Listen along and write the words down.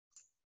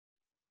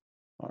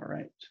All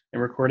right,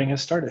 and recording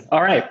has started.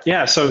 All right,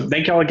 yeah. So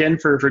thank you all again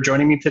for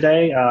joining me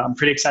today. I'm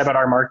pretty excited about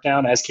R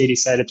Markdown. As Katie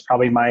said, it's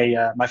probably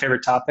my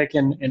favorite topic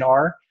in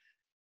R.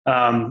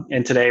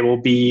 And today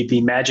will be the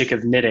magic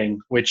of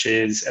knitting, which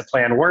is a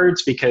play on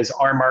words because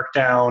R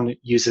Markdown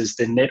uses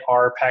the knit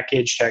R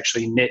package to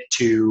actually knit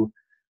to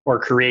or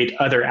create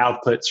other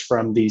outputs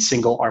from the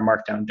single R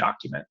Markdown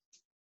document.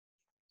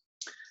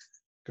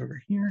 Go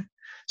over here.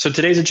 So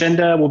today's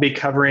agenda will be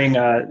covering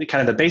kind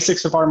of the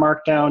basics of R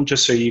Markdown,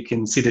 just so you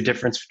can see the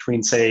difference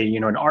between, say,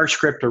 an R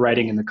script or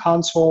writing in the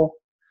console,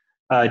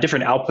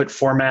 different output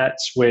formats,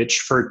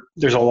 which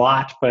there's a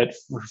lot, but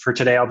for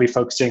today I'll be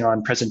focusing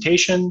on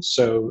presentation.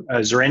 So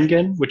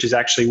Zeringen, which is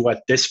actually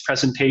what this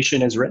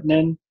presentation is written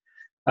in,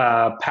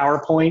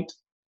 PowerPoint,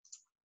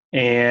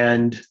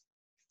 and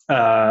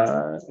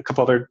a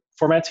couple other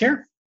formats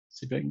here. Let's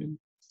see if I can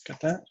get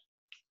that.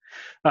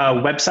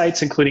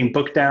 Websites, including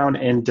Bookdown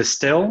and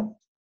Distill.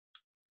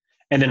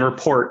 And then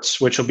reports,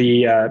 which will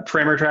be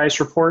parameterized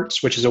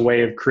reports, which is a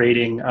way of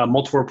creating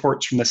multiple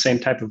reports from the same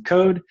type of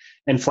code,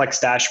 and Flex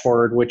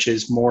Dashboard, which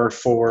is more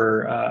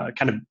for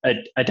kind of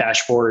a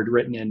dashboard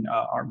written in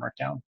R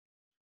Markdown.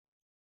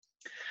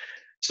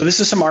 So this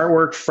is some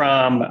artwork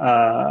from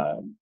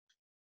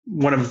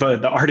one of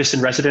the artists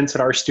in residence at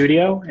our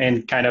studio,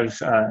 and kind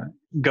of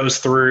goes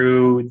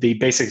through the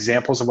basic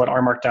examples of what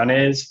R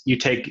Markdown is. You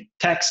take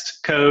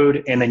text,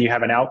 code, and then you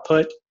have an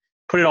output,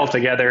 put it all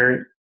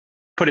together,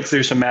 put it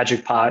through some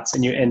magic pots,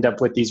 and you end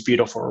up with these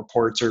beautiful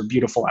reports or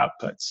beautiful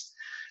outputs.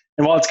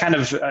 And while it's kind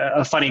of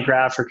a funny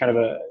graph or kind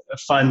of a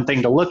fun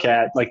thing to look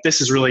at, like, this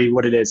is really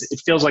what it is.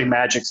 It feels like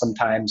magic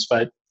sometimes,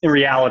 but in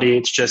reality,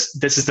 it's just,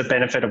 this is the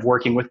benefit of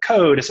working with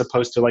code as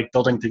opposed to like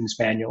building things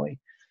manually.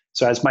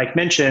 So as Mike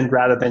mentioned,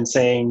 rather than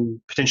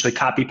saying potentially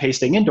copy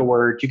pasting into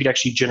Word, you could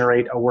actually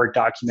generate a Word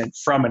document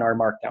from an R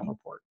Markdown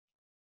report.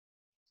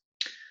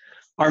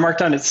 R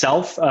Markdown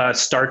itself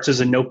starts as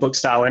a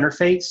notebook-style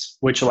interface,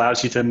 which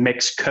allows you to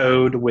mix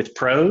code with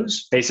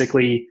prose.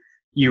 Basically,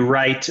 you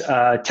write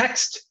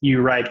text,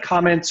 you write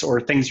comments or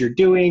things you're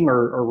doing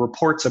or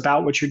reports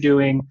about what you're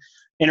doing,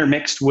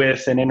 intermixed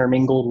with and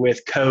intermingled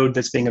with code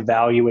that's being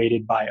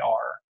evaluated by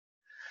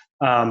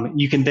R.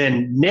 You can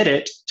then knit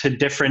it to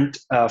different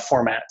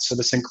formats. So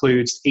this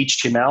includes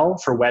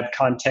HTML for web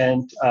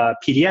content,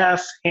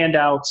 PDF,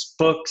 handouts,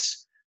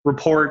 books,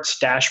 reports,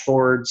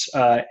 dashboards,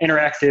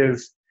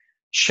 interactive,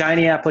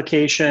 Shiny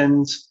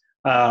applications,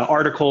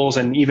 articles,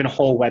 and even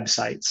whole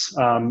websites.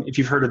 If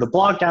you've heard of the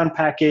Blogdown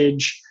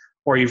package,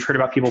 or you've heard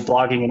about people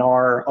blogging in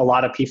R, a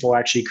lot of people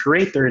actually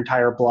create their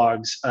entire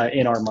blogs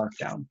in R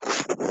Markdown.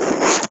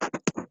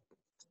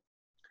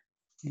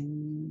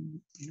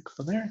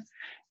 There.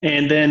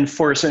 And then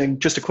for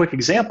just a quick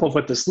example of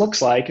what this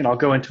looks like, and I'll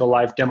go into a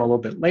live demo a little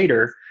bit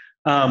later,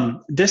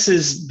 this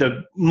is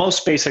the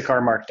most basic R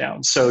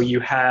Markdown. So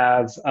you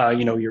have,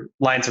 your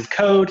lines of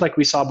code like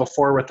we saw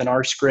before with an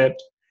R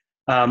script,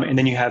 and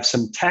then you have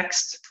some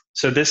text.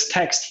 So this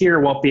text here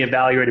won't be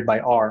evaluated by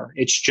R.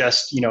 It's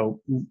just,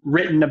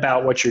 written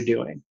about what you're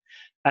doing,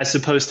 as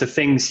opposed to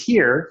things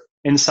here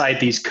inside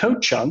these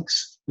code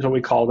chunks, is what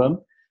we call them,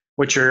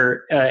 which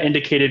are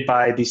indicated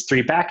by these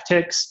 3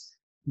 backticks,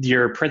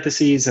 your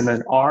parentheses, and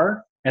then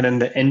R. And then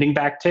the ending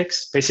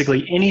backticks.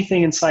 Basically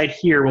anything inside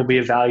here will be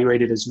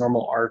evaluated as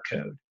normal R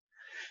code.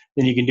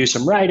 Then you can do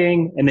some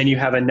writing, and then you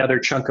have another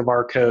chunk of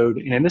R code.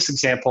 And in this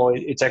example,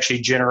 it's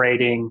actually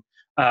generating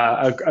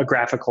a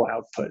graphical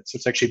output. So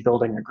it's actually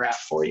building a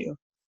graph for you.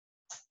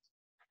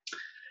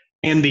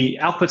 And the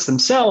outputs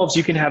themselves,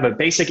 you can have a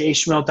basic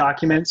HTML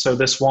document. So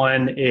this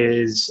one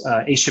is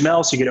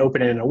HTML, so you can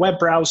open it in a web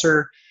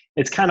browser.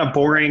 It's kind of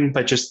boring,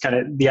 but just kind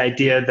of the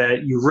idea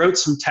that you wrote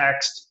some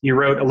text, you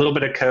wrote a little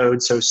bit of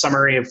code, so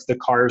summary of the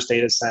cars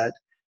data set,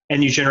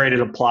 and you generated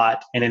a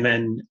plot, and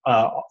then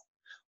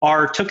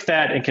R took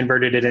that and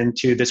converted it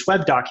into this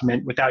web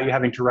document without you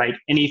having to write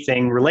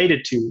anything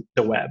related to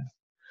the web.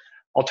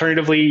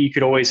 Alternatively, you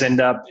could always end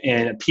up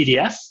in a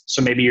PDF,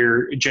 so maybe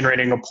you're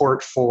generating a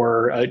report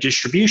for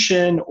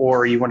distribution,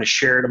 or you want to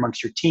share it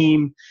amongst your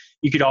team.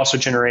 You could also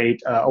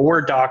generate a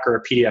Word doc or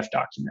a PDF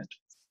document.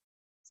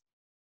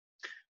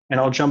 And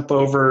I'll jump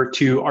over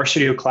to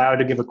RStudio Cloud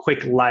to give a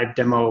quick live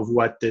demo of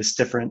what this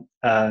different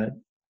kind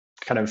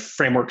of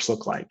frameworks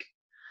look like.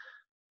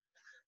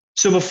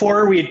 So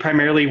before, we had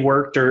primarily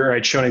worked, or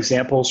I'd shown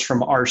examples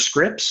from R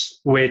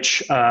scripts,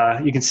 which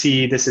you can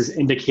see this is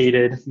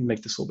indicated. Let me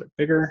make this a little bit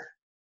bigger.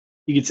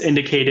 It's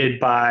indicated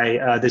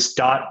by this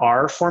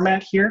 .r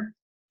format here.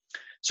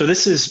 So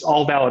this is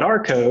all valid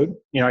R code.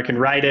 I can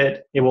write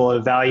it. It will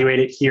evaluate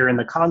it here in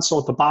the console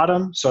at the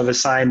bottom. So I've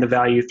assigned the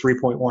value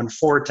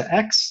 3.14 to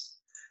X.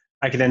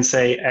 I can then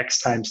say X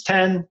times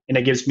 10, and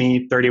it gives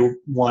me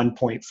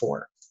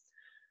 31.4.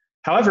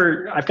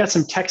 However, I've got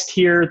some text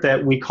here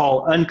that we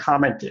call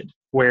uncommented,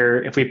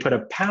 where if we put a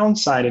pound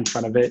sign in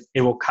front of it,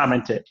 it will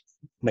comment it.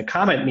 And the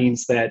comment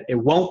means that it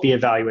won't be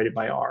evaluated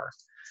by R.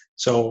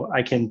 So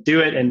I can do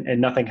it and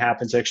nothing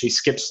happens. It actually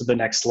skips to the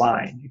next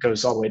line. It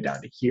goes all the way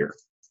down to here.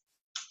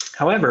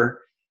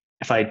 However,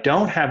 If I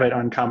don't have it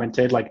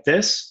uncommented like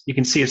this, you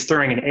can see it's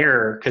throwing an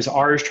error because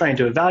R is trying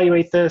to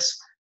evaluate this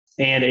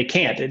and it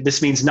can't.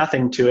 This means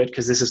nothing to it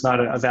because this is not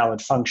a valid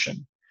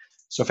function.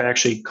 So if I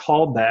actually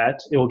called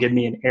that, it will give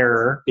me an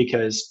error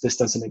because this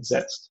doesn't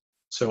exist.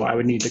 So I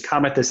would need to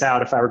comment this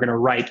out if I were going to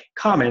write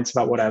comments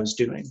about what I was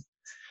doing.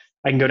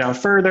 I can go down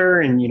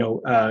further and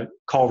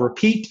call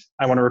repeat.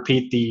 I want to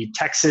repeat the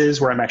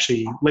Texas where I'm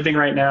actually living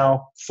right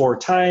now 4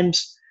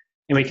 times.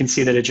 And we can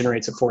see that it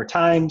generates it 4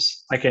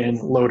 times. I can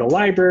load a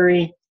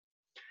library,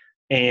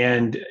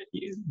 and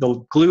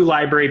the glue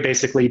library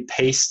basically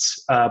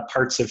pastes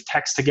parts of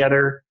text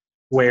together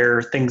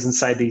where things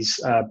inside these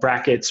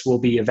brackets will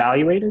be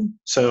evaluated.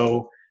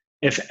 So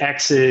if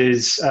x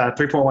is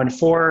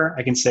 3.14,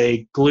 I can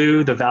say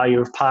glue the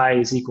value of pi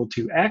is equal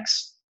to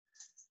x.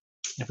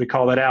 If we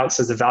call that out, it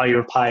says the value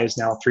of pi is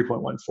now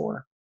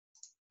 3.14.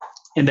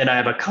 And then I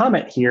have a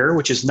comment here,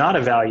 which is not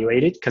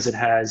evaluated because it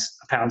has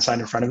a pound sign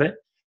in front of it.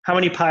 How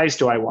many pies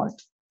do I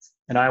want?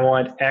 And I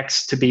want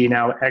x to be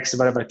now x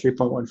divided by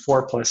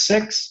 3.14 plus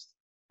 6.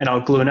 And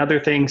I'll glue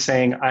another thing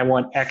saying I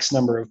want x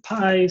number of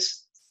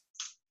pies.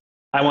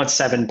 I want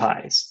 7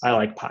 pies. I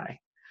like pi.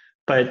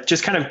 But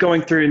just kind of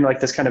going through in like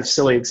this kind of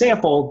silly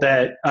example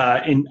that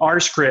in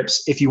R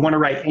scripts, if you want to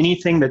write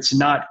anything that's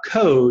not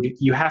code,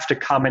 you have to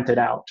comment it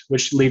out,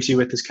 which leaves you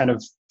with this kind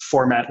of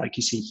format like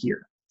you see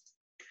here.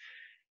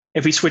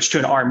 If we switch to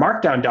an R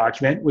Markdown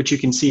document, which you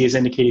can see is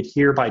indicated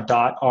here by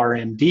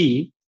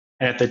 .rmd,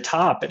 and at the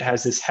top, it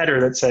has this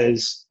header that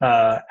says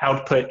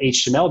output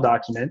HTML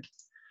document.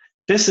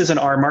 This is an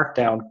R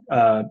Markdown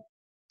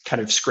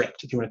kind of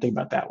script, if you want to think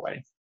about it that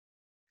way.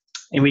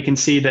 And we can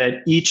see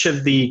that each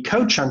of the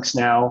code chunks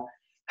now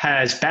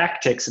has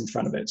backticks in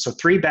front of it. So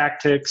 3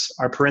 backticks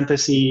are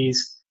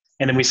parentheses,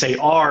 and then we say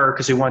R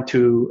because we want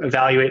to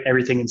evaluate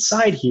everything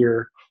inside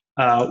here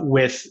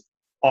with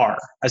R,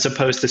 as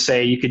opposed to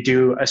say you could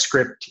do a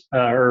script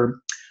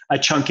or a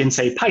chunk in,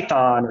 say,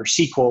 Python or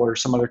SQL or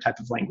some other type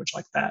of language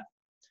like that.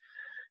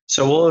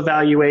 So we'll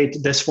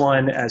evaluate this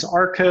one as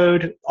R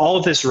code. All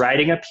of this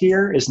writing up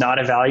here is not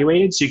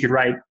evaluated, so you could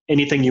write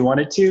anything you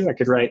wanted to. I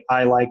could write,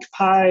 I like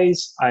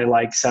pies, I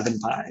like 7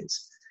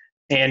 pies.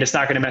 And it's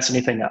not going to mess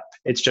anything up.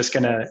 It's just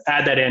going to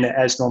add that in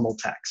as normal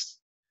text.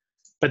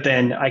 But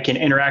then I can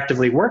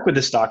interactively work with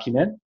this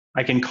document.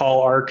 I can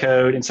call R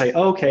code and say,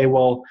 okay,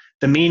 well,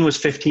 the mean was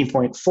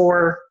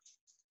 15.4.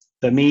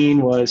 The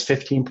mean was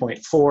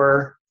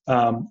 15.4,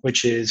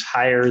 which is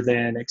higher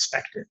than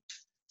expected.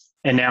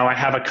 And now I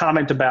have a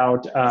comment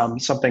about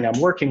something I'm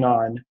working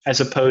on,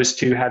 as opposed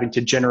to having to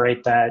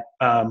generate that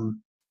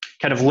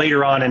kind of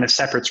later on in a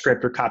separate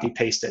script or copy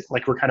paste it.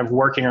 Like we're kind of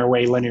working our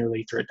way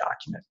linearly through a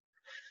document.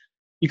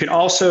 You can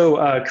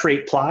also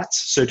create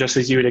plots. So just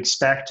as you would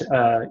expect,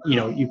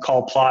 you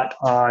call plot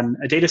on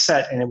a data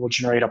set and it will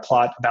generate a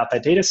plot about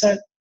that data set.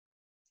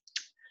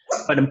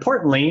 But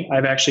importantly,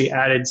 I've actually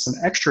added some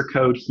extra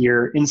code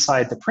here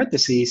inside the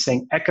parentheses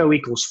saying echo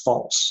equals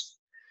false.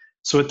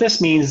 So what this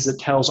means is it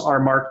tells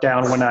R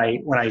Markdown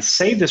when I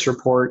save this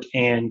report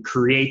and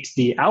create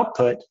the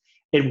output,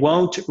 it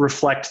won't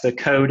reflect the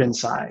code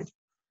inside.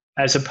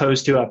 As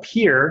opposed to up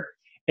here,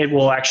 it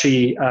will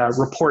actually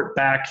report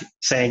back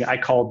saying I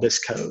called this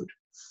code.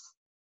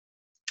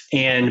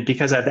 And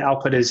because the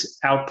output is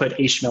output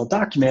HTML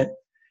document,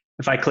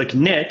 if I click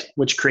knit,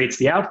 which creates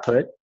the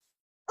output,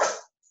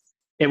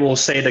 it will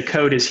say the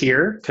code is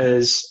here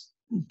because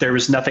there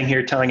was nothing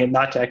here telling it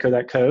not to echo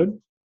that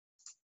code.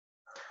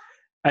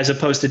 As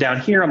opposed to down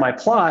here on my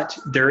plot,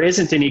 there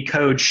isn't any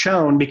code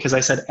shown because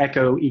I said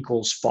echo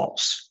equals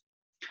false.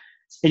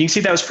 And you can see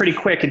that was pretty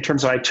quick in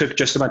terms of I took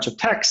just a bunch of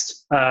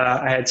text.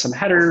 I had some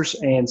headers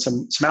and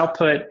some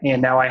output,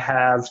 and now I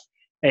have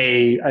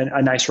a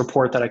nice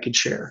report that I could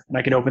share. And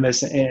I could open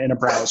this in a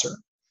browser.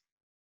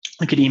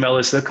 I could email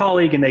this to a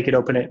colleague, and they could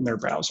open it in their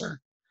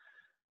browser.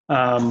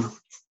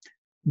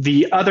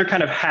 The other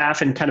kind of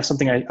half, and kind of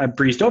something I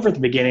breezed over at the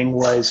beginning,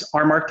 was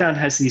R Markdown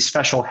has these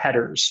special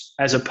headers,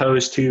 as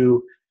opposed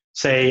to,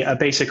 say, a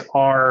basic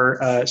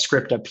R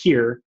script up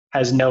here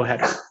has no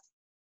header.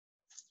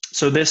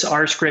 So this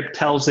R script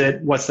tells it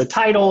what's the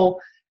title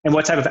and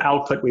what type of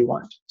output we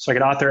want. So I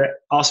could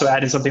also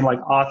add in something like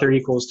author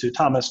equals to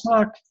Thomas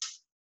Mock,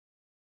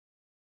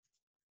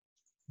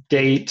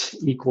 date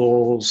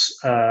equals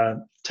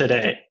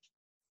today.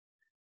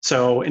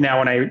 So now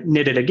when I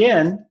knit it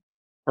again,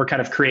 or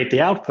kind of create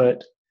the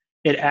output,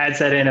 it adds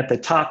that in at the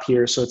top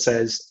here. So it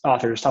says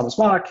author is Thomas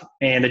Mock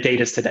and the date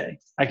is today.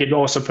 I could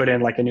also put in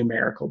like a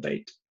numerical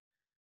date.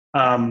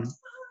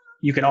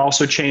 You can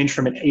also change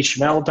from an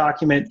HTML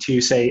document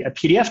to, say, a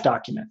PDF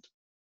document.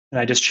 And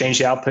I just change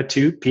the output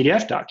to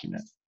PDF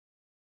document.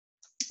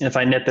 And if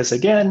I knit this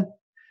again,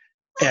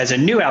 as a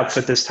new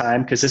output this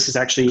time, because this is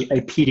actually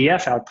a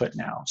PDF output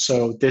now.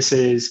 So this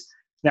is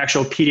an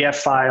actual PDF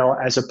file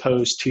as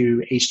opposed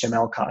to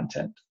HTML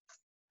content.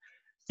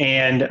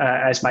 And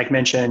as Mike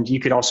mentioned, you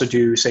could also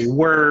do, say,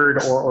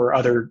 Word or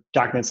other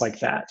documents like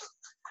that.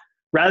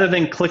 Rather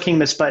than clicking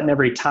this button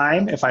every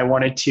time, if I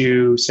wanted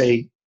to,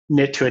 say,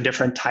 knit to a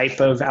different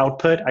type of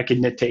output, I could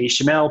knit to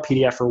HTML,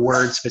 PDF, or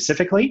Word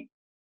specifically.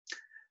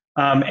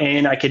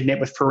 And I could knit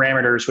with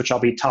parameters, which I'll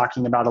be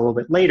talking about a little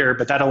bit later,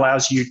 but that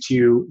allows you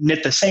to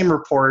knit the same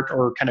report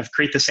or kind of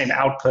create the same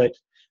output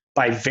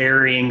by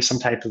varying some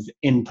type of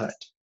input.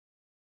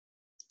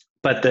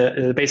 But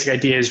the basic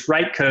idea is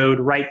write code,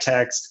 write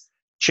text,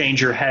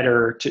 change your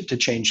header to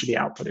change the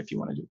output if you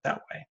want to do it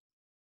that way.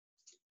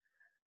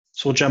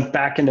 So we'll jump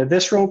back into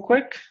this real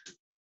quick.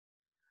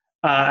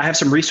 I have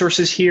some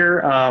resources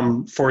here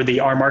for the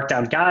R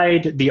Markdown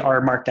guide, the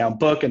R Markdown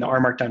book, and the R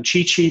Markdown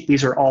cheat sheet.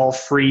 These are all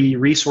free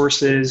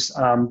resources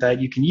that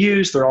you can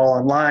use. They're all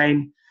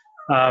online.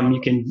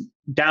 You can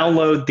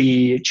download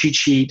the cheat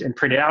sheet and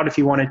print it out if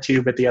you wanted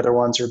to, but the other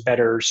ones are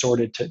better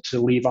sorted to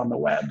leave on the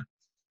web.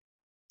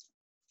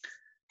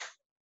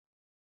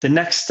 The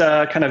next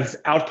kind of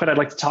output I'd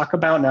like to talk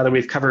about, now that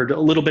we've covered a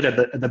little bit of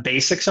the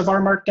basics of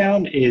R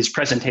Markdown, is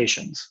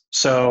presentations.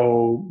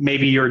 So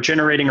maybe you're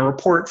generating a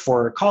report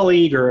for a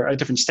colleague or a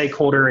different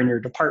stakeholder in your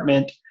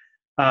department.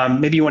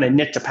 Maybe you want to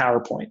knit to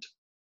PowerPoint.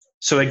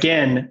 So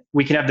again,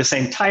 we can have the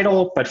same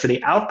title, but for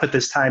the output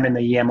this time in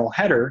the YAML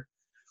header,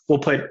 we'll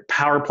put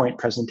PowerPoint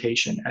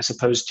presentation as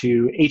opposed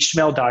to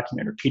HTML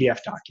document or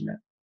PDF document.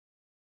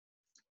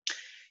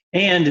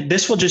 And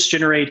this will just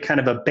generate kind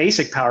of a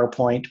basic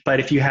PowerPoint,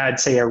 but if you had,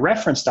 say, a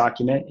reference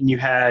document and you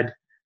had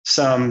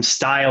some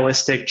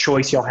stylistic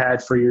choice you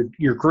had for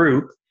your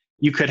group,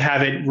 you could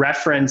have it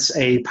reference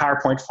a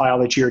PowerPoint file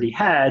that you already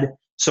had,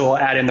 so it'll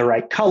add in the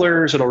right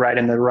colors, it'll write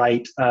in the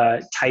right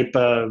type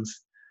of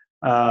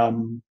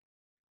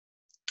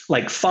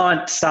like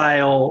font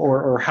style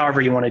or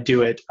however you want to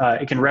do it.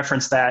 It can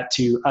reference that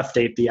to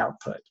update the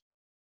output.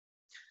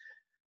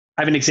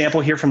 I have an example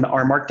here from the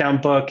R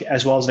Markdown book,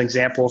 as well as an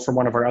example from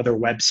one of our other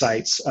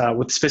websites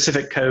with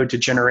specific code to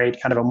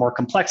generate kind of a more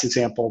complex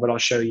example, but I'll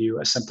show you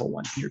a simple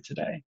one here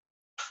today.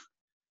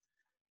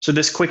 So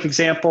this quick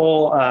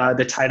example,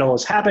 the title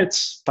is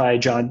Habits by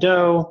John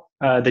Doe.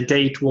 The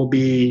date will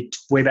be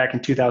way back in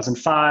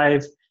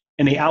 2005,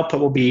 and the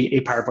output will be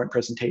a PowerPoint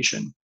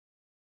presentation.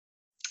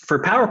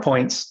 For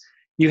PowerPoints,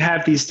 you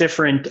have these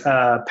different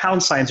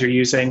pound signs you're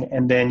using,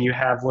 and then you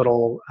have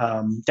little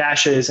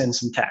dashes and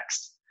some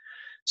text.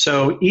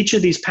 So each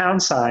of these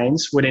pound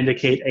signs would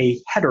indicate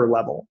a header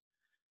level.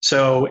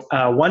 So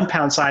one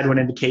pound sign would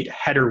indicate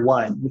header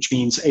 1, which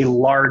means a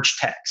large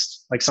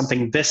text, like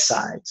something this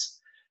size,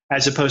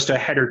 as opposed to a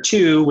header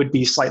 2 would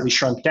be slightly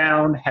shrunk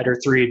down, header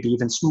 3 would be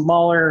even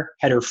smaller,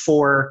 header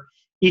 4.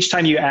 Each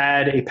time you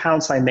add a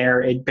pound sign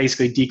there, it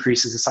basically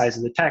decreases the size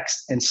of the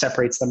text and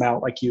separates them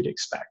out like you'd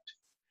expect.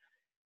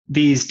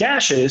 These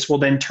dashes will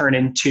then turn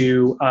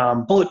into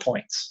bullet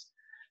points.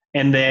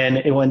 And then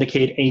it will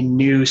indicate a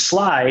new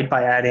slide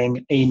by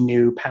adding a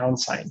new pound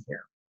sign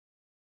here.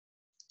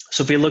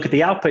 So if we look at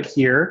the output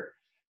here,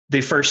 the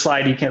first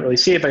slide, you can't really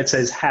see it, but it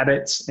says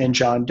Habits and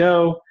John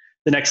Doe.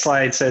 The next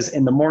slide says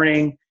In the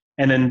Morning.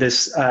 And then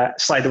this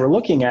slide that we're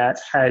looking at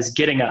has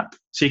Getting Up.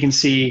 So you can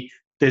see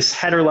this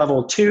header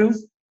level 2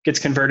 gets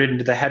converted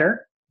into the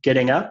header,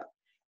 Getting Up,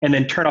 and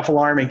then Turn Off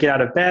Alarm and Get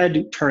Out of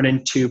Bed turn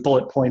into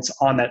bullet points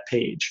on that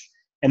page.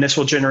 And this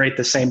will generate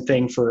the same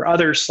thing for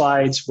other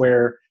slides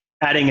where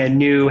adding a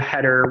new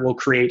header will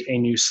create a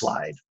new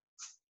slide.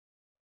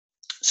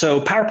 So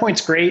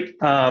PowerPoint's great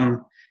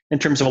in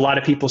terms of a lot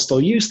of people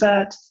still use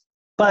that,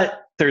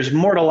 but there's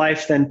more to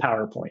life than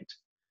PowerPoint.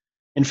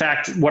 In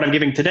fact, what I'm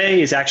giving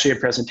today is actually a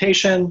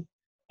presentation,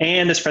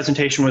 and this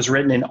presentation was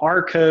written in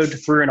R code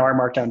through an R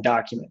Markdown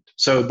document.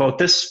 So both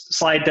this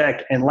slide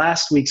deck and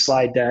last week's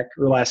slide deck,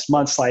 or last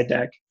month's slide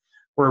deck,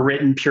 were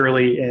written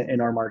purely in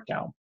R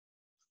Markdown.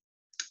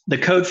 The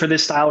code for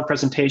this style of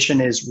presentation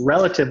is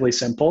relatively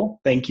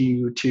simple. Thank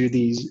you to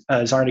the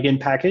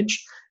Zarnigan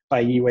package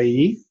by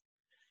UAE.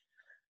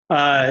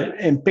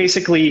 And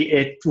basically,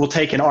 it will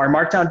take an R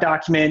Markdown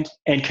document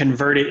and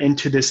convert it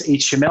into this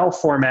HTML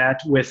format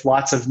with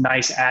lots of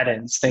nice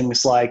add-ins,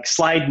 things like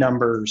slide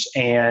numbers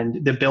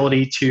and the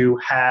ability to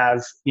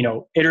have,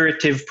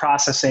 iterative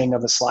processing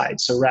of a slide.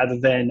 So rather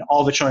than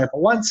all of it showing up at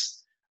once,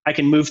 I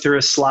can move through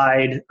a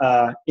slide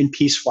in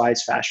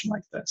piecewise fashion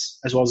like this,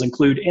 as well as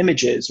include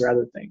images or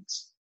other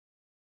things.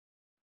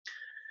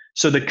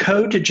 So the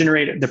code to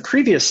generate the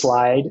previous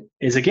slide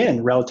is,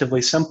 again,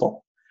 relatively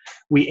simple.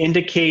 We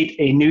indicate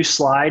a new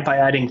slide by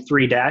adding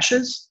 3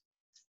 dashes,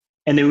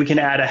 and then we can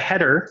add a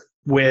header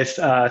with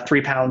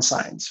 3 pound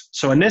signs.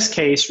 So in this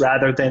case,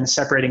 rather than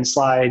separating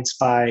slides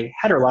by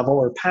header level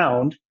or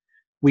pound,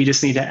 we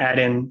just need to add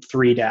in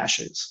 3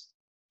 dashes.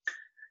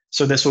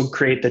 So this will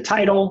create the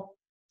title.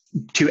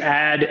 To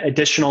add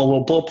additional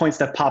little bullet points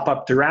that pop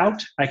up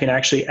throughout, I can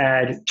actually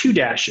add 2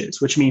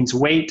 dashes, which means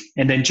wait,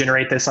 and then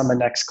generate this on the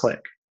next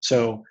click.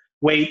 So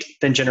wait,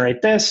 then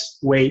generate this,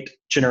 wait,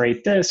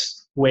 generate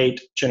this, wait,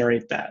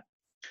 generate that.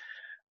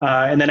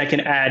 And then I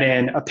can add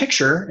in a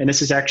picture, and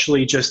this is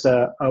actually just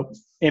a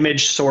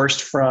image sourced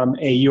from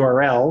a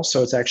URL,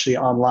 so it's actually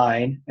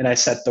online, and I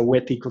set the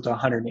width equal to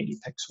 180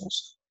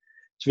 pixels.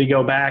 So we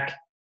go back,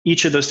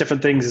 each of those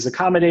different things is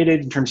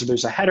accommodated in terms of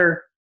there's a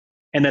header,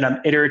 and then I'm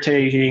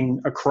iterating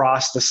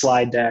across the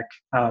slide deck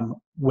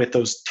with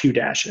those 2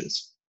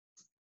 dashes.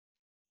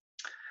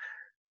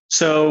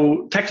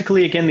 So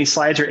technically, again, these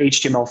slides are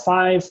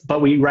HTML5,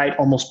 but we write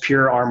almost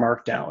pure R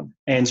Markdown,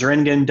 and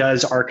Zeringen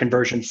does our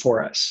conversion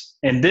for us.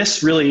 And this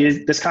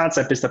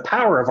concept is the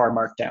power of R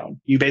Markdown.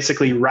 You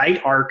basically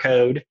write R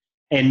code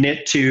and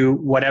knit to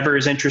whatever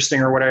is interesting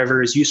or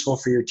whatever is useful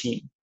for your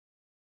team.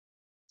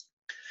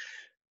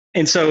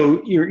 And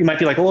so you might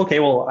be like, well, okay,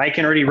 well, I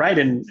can already write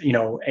in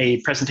a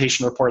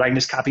presentation report. I can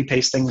just copy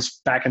paste things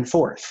back and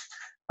forth.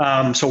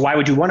 So why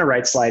would you want to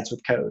write slides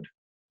with code?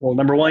 Well,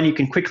 number one, you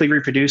can quickly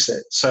reproduce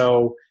it.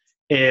 So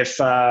if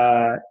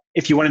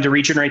you wanted to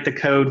regenerate the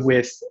code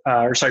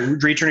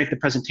regenerate the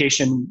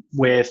presentation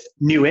with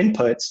new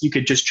inputs, you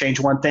could just change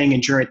one thing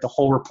and generate the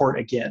whole report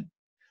again.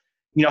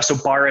 You can also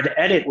borrow and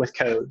edit with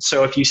code.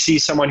 So if you see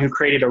someone who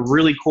created a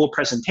really cool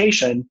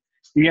presentation,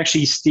 you can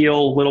actually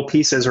steal little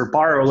pieces or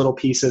borrow little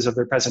pieces of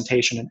their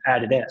presentation and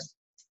add it in.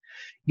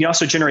 You can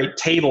also generate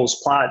tables,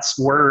 plots,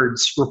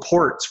 words,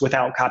 reports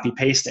without copy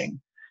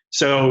pasting.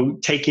 So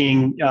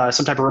taking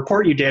some type of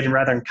report you did, and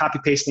rather than copy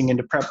pasting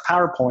into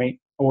PowerPoint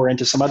or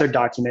into some other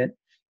document,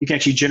 you can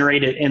actually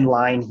generate it in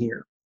line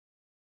here.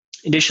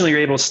 Additionally, you're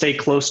able to stay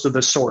close to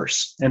the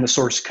source and the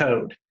source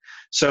code.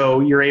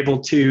 So you're able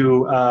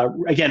to,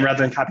 again,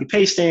 rather than copy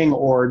pasting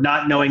or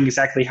not knowing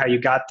exactly how you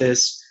got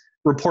this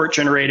report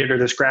generated or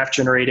this graph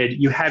generated,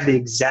 you have the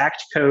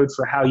exact code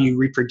for how you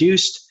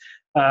reproduced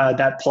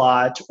that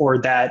plot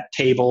or that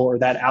table or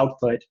that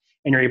output,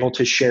 and you're able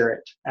to share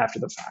it after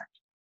the fact.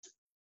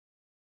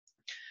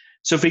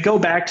 So if we go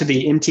back to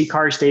the MT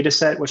cars data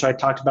set, which I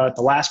talked about at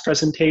the last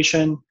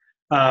presentation,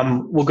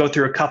 we'll go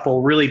through a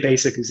couple really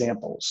basic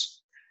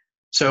examples.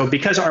 So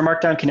because R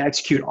Markdown can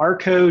execute R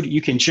code,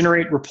 you can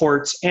generate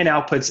reports and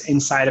outputs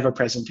inside of a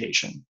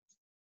presentation.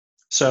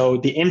 So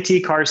the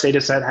MT cars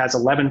data set has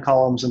 11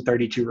 columns and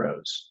 32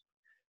 rows.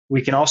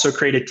 We can also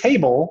create a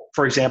table,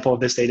 for example, of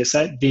this data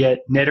set via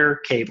knitr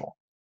cable.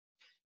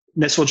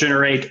 This will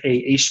generate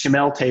a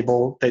HTML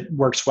table that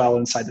works well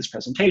inside this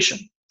presentation.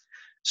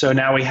 So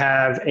now we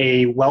have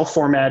a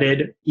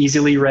well-formatted,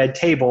 easily read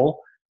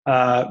table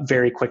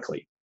very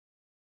quickly.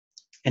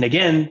 And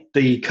again,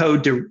 the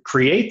code to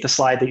create the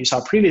slide that you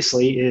saw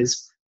previously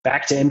is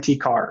back to MT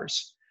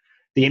cars.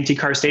 The MT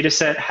cars data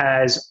set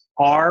has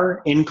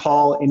R in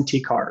call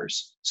MT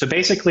cars. So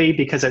basically,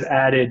 because I've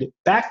added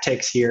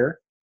backticks here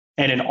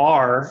and an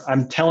R,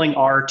 I'm telling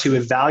R to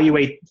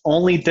evaluate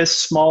only this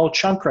small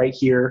chunk right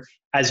here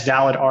as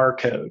valid R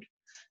code.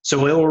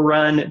 So it will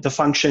run the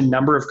function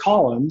number of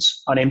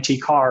columns on MT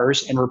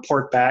cars and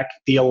report back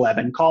the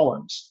 11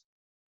 columns.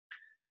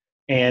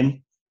 And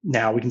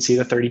now we can see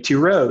the 32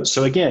 rows.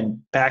 So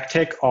again,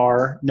 backtick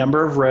R,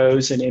 number of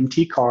rows in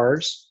MT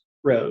cars,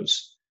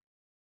 rows.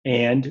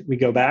 And we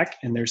go back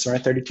and there's our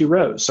 32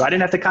 rows. So I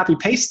didn't have to copy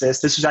paste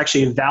this. This was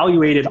actually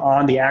evaluated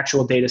on the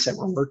actual data set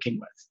we're working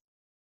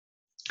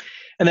with.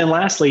 And then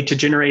lastly, to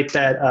generate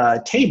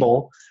that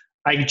table,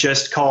 I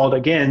just called,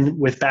 again,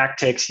 with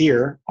backticks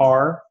here,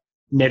 R,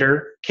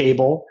 knitr,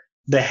 cable,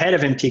 the head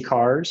of MT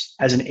cars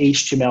as an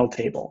HTML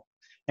table.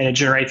 And it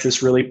generates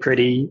this really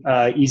pretty,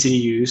 easy to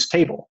use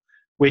table,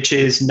 which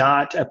is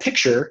not a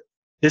picture.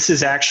 This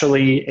is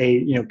actually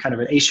a, kind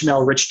of an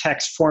HTML rich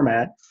text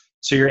format.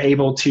 So you're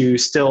able to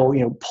still,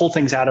 pull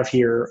things out of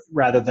here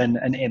rather than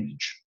an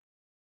image.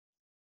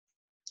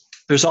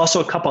 There's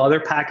also a couple other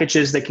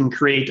packages that can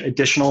create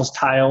additional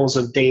styles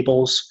of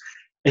tables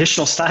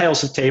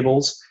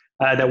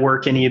that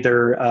work in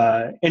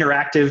either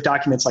interactive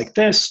documents like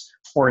this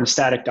or in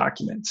static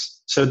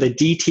documents. So the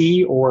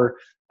DT or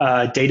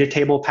data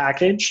table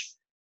package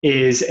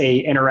is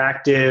a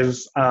interactive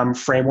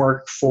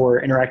framework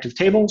for interactive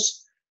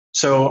tables.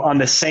 So on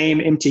the same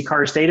MT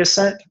cars data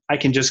set, I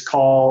can just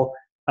call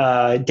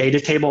data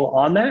table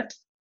on that,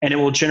 and it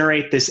will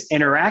generate this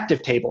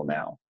interactive table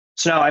now.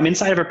 So now I'm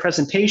inside of a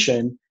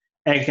presentation,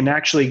 and I can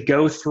actually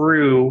go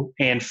through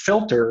and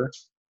filter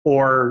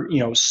or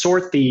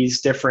sort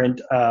these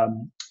different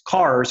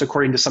cars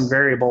according to some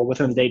variable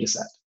within the data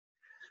set.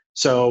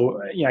 So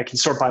I can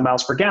sort by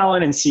miles per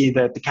gallon and see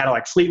that the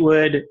Cadillac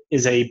Fleetwood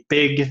is a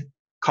big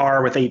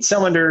car with 8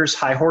 cylinders,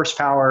 high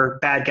horsepower,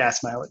 bad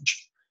gas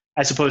mileage,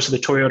 as opposed to the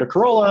Toyota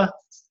Corolla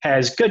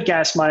has good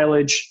gas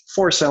mileage,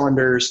 4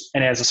 cylinders,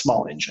 and has a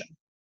small engine.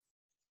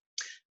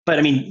 But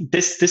I mean,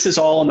 this is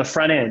all on the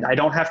front end. I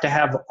don't have to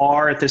have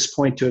R at this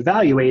point to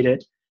evaluate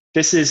it.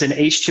 This is an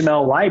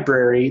HTML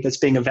library that's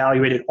being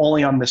evaluated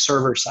only on the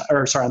server side,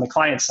 on the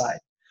client side.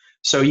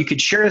 So you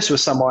could share this with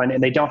someone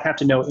and they don't have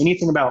to know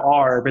anything about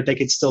R, but they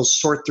could still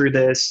sort through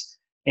this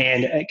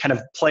and kind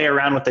of play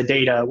around with the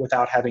data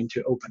without having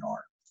to open R.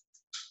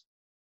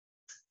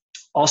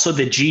 Also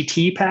the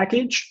GT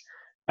package.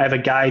 I have a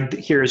guide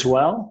here as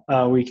well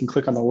where you can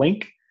click on the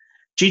link.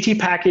 GT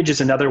package is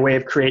another way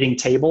of creating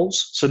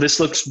tables. So this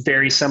looks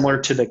very similar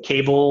to the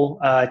cable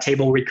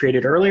table we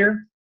created earlier.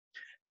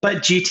 But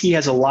GT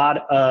has a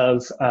lot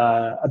of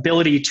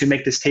ability to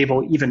make this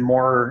table even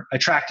more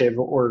attractive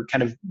or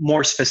kind of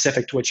more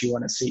specific to what you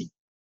want to see.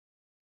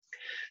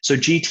 So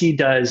GT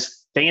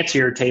does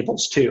fancier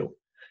tables too.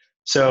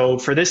 So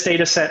for this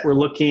data set, we're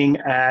looking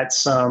at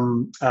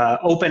some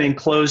open and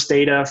closed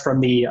data from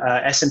the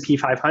S&P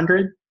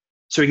 500.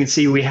 So we can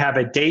see we have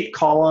a date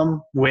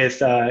column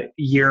with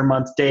year,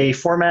 month, day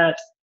format.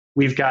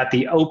 We've got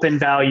the open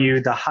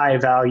value, the high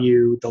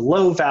value, the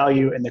low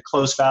value, and the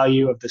close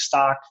value of the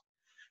stock.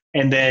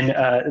 And then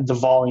the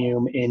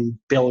volume in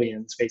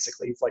billions,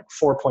 basically, like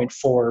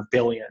 4.4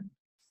 billion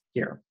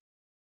here.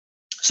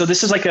 So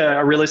this is like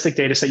a realistic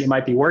data set you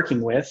might be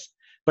working with.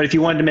 But if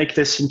you wanted to make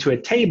this into a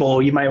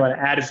table, you might want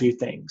to add a few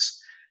things.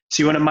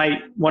 So you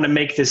might want to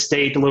make this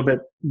date a little bit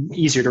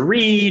easier to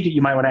read.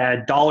 You might want to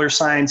add dollar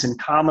signs and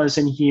commas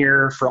in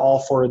here for all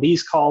four of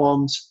these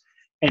columns.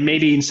 And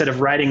maybe instead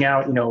of writing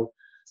out,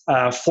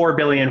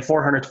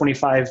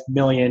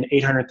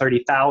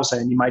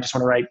 4,425,830,000, you might just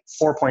want to write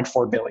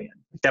 4.4 billion.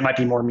 That might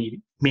be more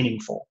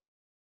meaningful.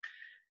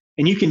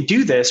 And you can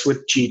do this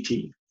with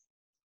GT,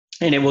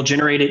 and it will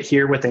generate it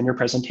here within your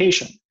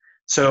presentation.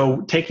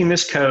 So taking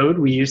this code,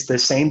 we use the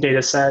same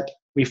data set.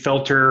 We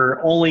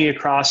filter only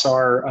across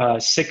our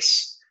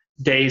 6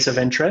 days of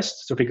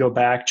interest. So if we go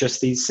back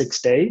just these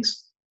 6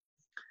 days,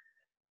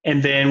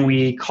 and then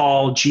we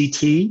call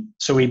GT.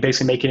 So we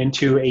basically make it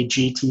into a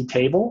GT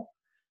table.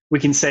 We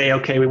can say,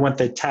 okay, we want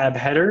the tab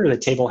header, or the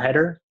table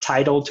header,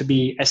 title to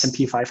be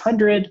S&P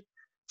 500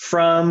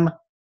 from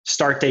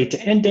start date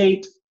to end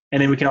date.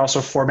 And then we can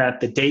also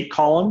format the date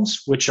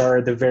columns, which are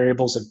the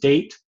variables of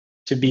date,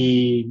 to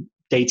be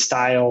date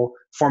style,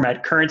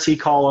 format currency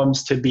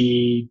columns to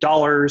be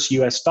dollars,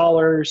 US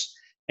dollars,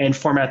 and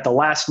format the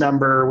last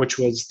number, which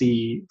was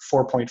the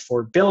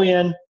 4.4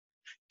 billion,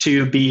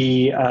 to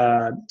be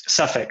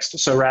suffixed.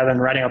 So rather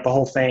than writing out the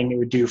whole thing, it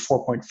would do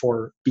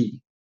 4.4b.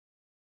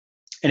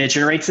 And it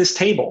generates this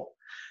table.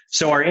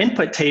 So our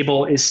input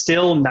table is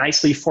still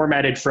nicely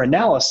formatted for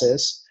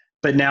analysis,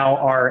 but now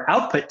our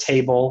output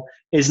table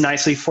is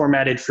nicely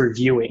formatted for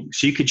viewing.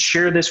 So you could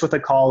share this with a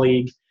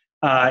colleague.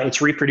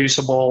 It's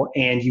reproducible,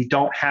 and you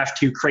don't have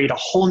to create a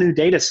whole new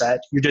data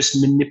set. You're just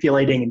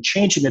manipulating and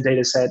changing the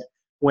data set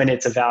when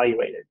it's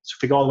evaluated. So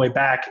if we go all the way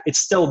back, it's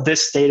still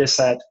this data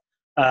set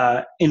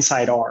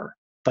inside R,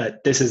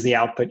 but this is the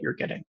output you're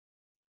getting.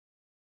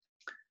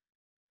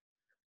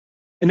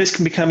 And this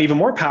can become even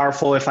more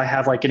powerful if I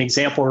have like an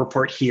example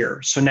report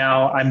here. So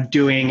now I'm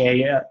doing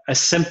a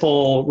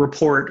simple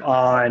report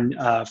on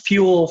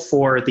fuel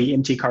for the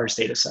MT cars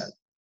data set.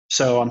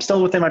 So I'm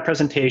still within my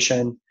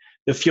presentation.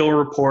 The fuel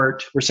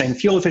report, we're saying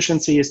fuel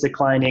efficiency is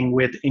declining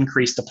with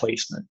increased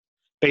displacement.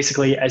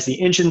 Basically, as the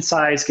engine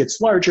size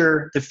gets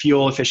larger, the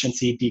fuel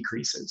efficiency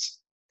decreases.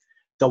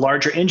 The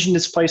larger engine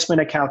displacement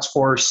accounts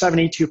for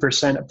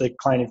 72% of the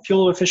decline in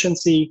fuel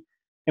efficiency.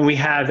 And we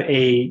have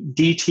a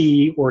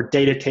DT or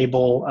data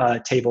table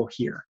table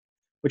here,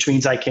 which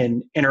means I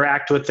can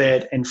interact with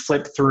it and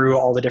flip through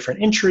all the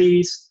different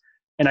entries.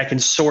 And I can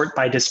sort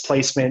by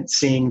displacement,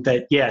 seeing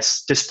that,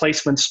 yes,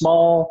 displacement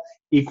small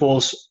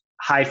equals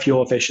high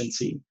fuel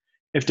efficiency.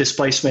 If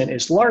displacement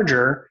is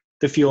larger,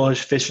 the fuel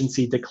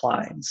efficiency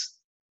declines.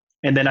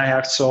 And then I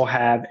also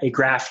have a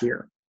graph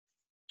here.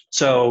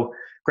 So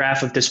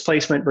graph of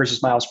displacement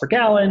versus miles per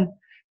gallon,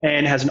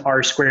 and has an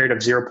R squared of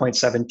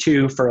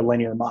 0.72 for a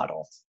linear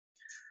model.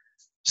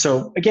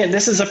 So again,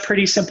 this is a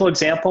pretty simple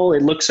example.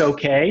 It looks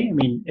okay. I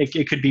mean,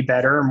 it could be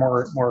better,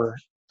 more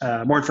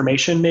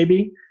information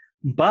maybe.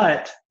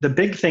 But the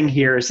big thing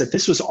here is that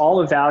this was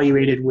all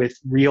evaluated with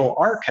real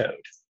R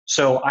code.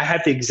 So I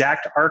have the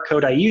exact R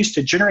code I used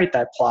to generate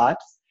that plot.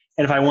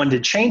 And if I wanted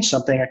to change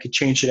something, I could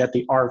change it at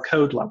the R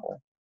code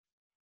level.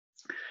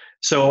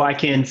 So I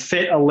can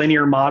fit a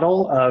linear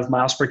model of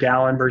miles per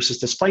gallon versus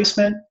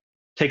displacement,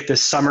 take the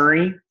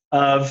summary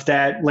of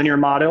that linear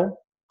model,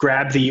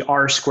 grab the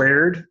R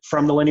squared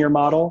from the linear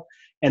model,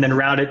 and then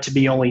round it to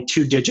be only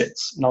 2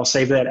 digits. And I'll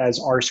save that as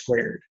R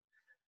squared.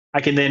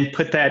 I can then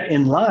put that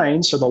in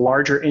line, so the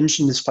larger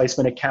engine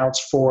displacement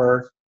accounts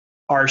for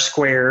R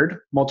squared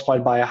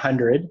multiplied by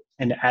 100,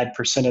 and add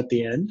percent at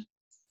the end.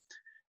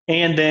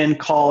 And then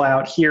call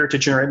out here to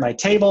generate my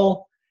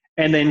table,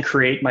 and then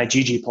create my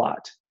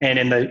ggplot. And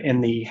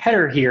in the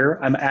header here,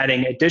 I'm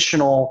adding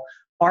additional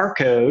R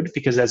code,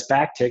 because that's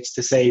backticks,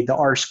 to say the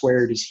R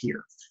squared is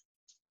here.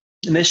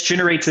 And this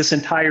generates this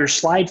entire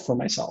slide for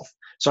myself.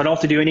 So I don't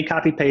have to do any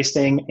copy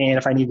pasting, and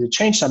if I need to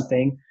change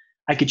something,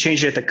 I could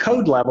change it at the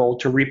code level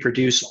to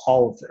reproduce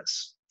all of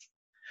this.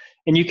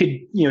 And you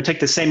could take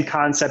the same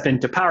concept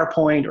into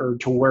PowerPoint or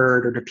to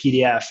Word or to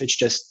PDF. It's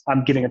just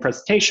I'm giving a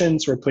presentation,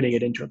 so we're putting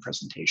it into a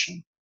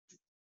presentation.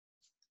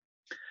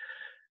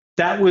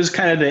 That was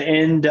kind of the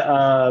end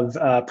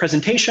of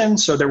presentation.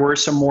 So there were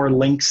some more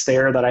links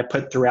there that I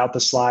put throughout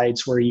the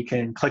slides where you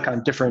can click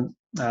on different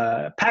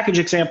package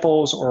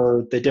examples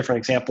or the different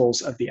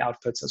examples of the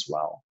outputs as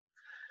well.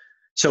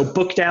 So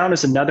book down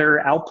is another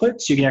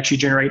output. So you can actually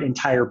generate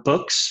entire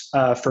books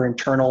for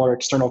internal or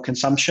external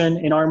consumption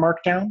in R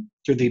Markdown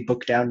through the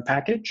book down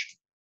package.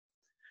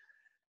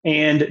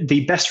 And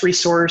the best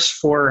resource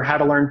for how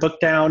to learn book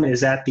down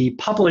is at the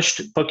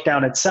published book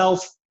down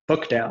itself,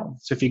 book down.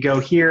 So if you go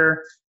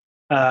here,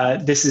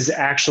 this is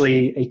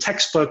actually a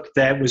textbook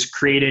that was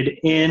created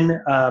in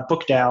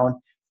book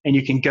down, and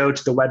you can go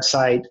to the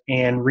website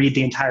and read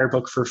the entire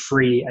book for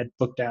free at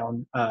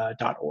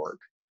bookdown.org.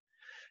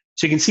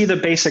 So you can see the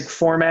basic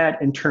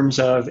format in terms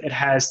of it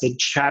has the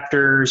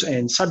chapters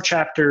and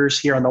subchapters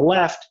here on the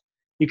left.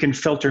 You can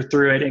filter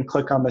through it and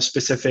click on the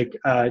specific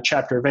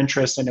chapter of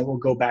interest, and it will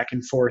go back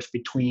and forth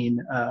between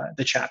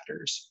the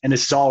chapters. And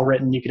this is all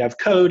written. You could have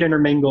code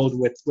intermingled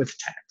with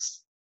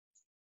text.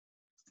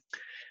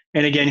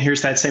 And again,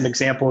 here's that same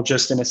example,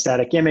 just in a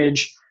static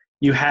image.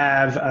 You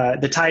have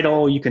the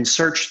title. You can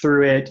search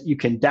through it. You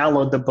can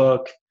download the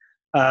book.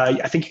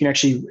 I think you can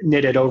actually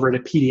knit it over to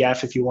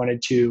PDF if you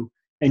wanted to,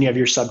 and you have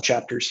your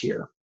subchapters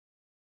here.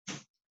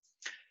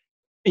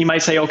 You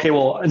might say, okay,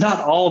 well, not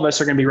all of us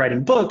are going to be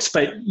writing books,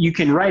 but you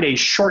can write a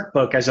short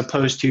book as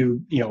opposed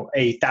to,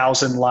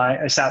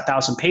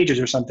 1,000 pages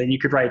or something. You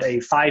could write a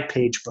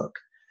 5-page book.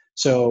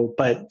 So,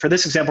 but for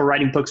this example,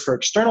 writing books for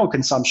external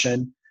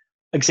consumption,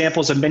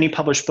 examples of many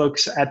published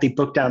books at the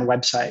Bookdown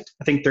website.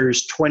 I think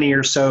there's 20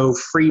 or so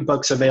free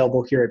books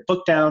available here at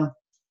Bookdown,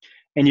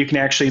 and you can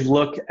actually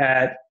look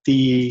at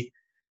the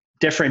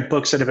different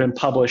books that have been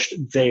published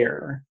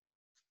there.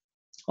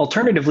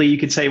 Alternatively, you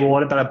could say, well,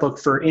 what about a book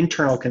for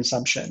internal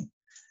consumption?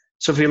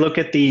 So if we look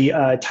at the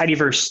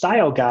Tidyverse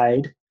style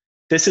guide,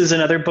 this is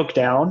another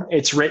Bookdown.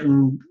 It's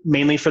written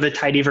mainly for the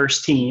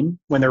Tidyverse team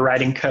when they're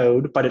writing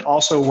code, but it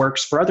also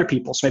works for other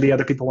people. So maybe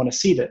other people want to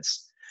see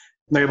this.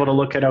 And they're able to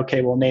look at,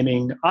 okay, well,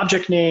 naming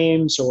object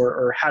names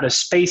or how to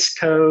space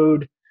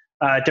code,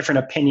 different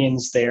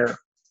opinions there.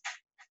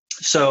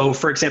 So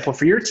for example,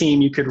 for your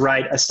team, you could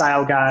write a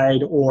style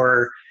guide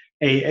or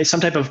some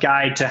type of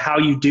guide to how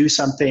you do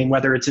something,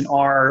 whether it's in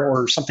R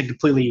or something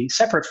completely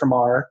separate from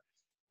R.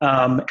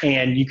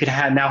 And you could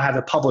now have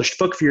a published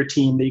book for your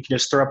team that you can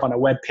just throw up on a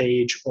web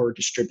page or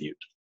distribute.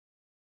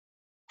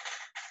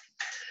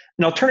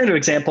 An alternative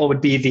example would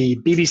be the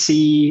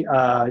BBC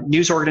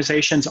news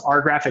organization's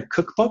R Graphic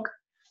Cookbook.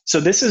 So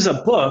this is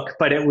a book,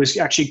 but it was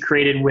actually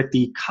created with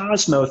the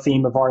Cosmo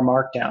theme of R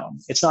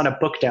Markdown. It's not a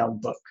Bookdown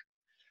book.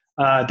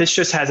 This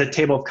just has a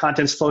table of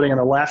contents floating on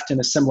the left in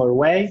a similar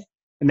way.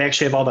 And they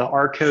actually have all the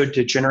R code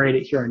to generate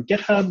it here on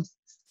GitHub.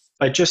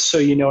 But just so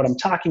you know what I'm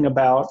talking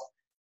about,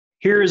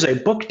 here's a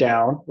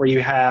Bookdown where you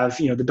have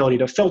the ability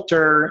to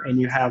filter, and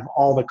you have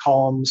all the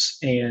columns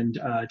and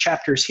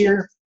chapters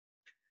here.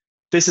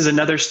 This is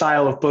another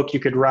style of book you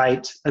could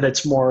write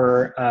that's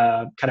more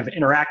kind of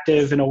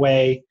interactive in a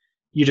way.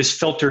 You just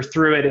filter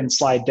through it and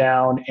slide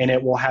down, and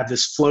it will have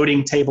this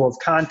floating table of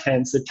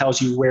contents that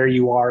tells you where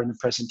you are in the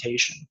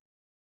presentation.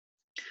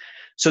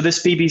 So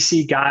this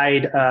BBC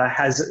guide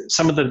has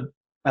some of the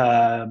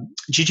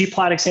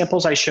ggplot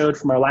examples I showed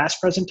from our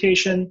last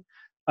presentation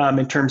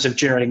in terms of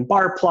generating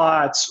bar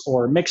plots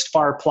or mixed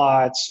bar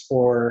plots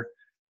or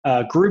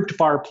grouped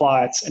bar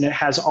plots, and it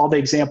has all the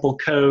example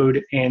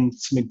code and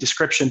some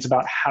descriptions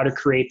about how to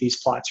create these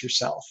plots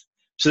yourself.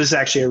 So this is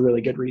actually a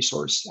really good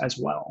resource as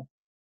well.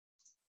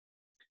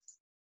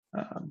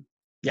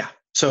 Yeah,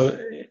 so,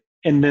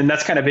 and then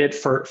that's kind of it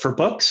for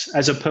books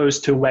as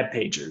opposed to web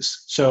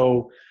pages.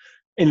 So,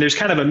 and there's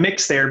kind of a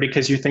mix there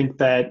because you think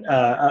that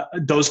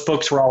those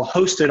books were all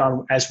hosted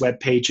on as web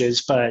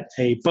pages, but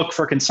a book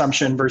for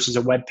consumption versus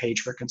a web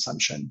page for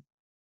consumption.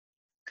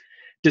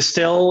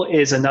 Distill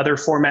is another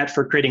format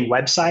for creating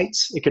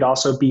websites. It could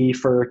also be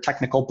for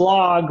technical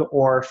blog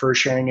or for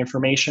sharing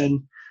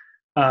information.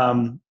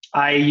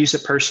 I use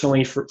it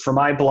personally for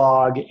my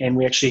blog, and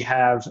we actually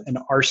have an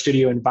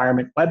RStudio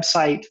environment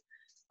website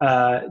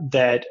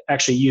that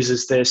actually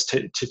uses this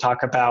to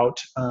talk about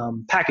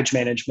package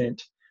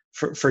management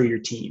for your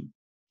team.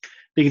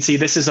 You can see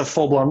this is a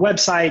full-blown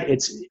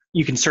website.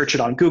 You can search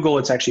it on Google.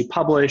 It's actually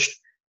published.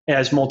 It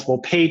has multiple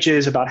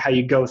pages about how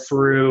you go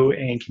through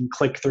and can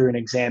click through and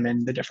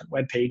examine the different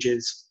web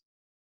pages,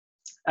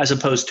 as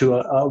opposed to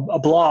a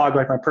blog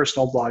like my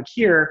personal blog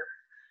here.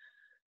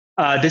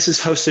 This is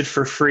hosted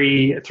for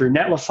free through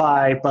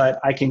Netlify, but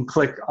I can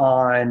click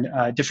on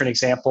different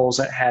examples.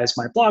 It has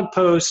my blog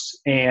posts,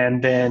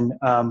 and then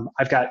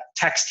I've got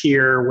text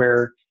here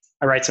where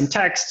I write some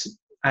text.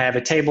 I have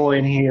a table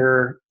in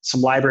here, some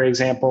library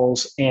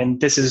examples, and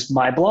this is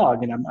my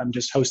blog, and I'm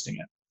just hosting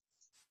it.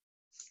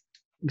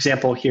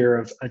 Example here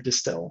of a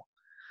Distill.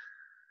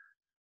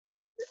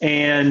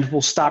 And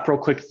we'll stop real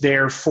quick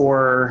there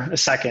for a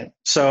second.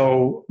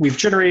 So we've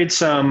generated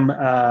some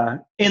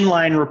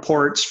inline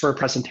reports for a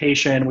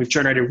presentation. We've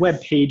generated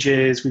web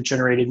pages. We've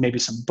generated maybe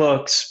some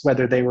books,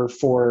 whether they were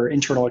for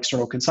internal,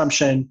 external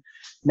consumption.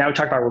 Now we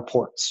talk about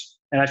reports.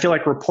 And I feel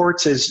like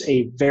reports is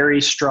a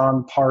very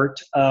strong part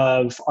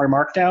of R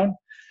Markdown.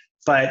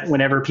 But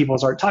whenever people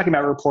start talking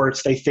about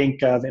reports, they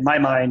think of, in my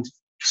mind,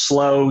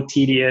 slow,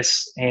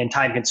 tedious, and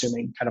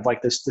time-consuming, kind of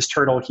like this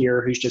turtle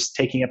here who's just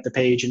taking up the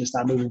page and it's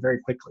not moving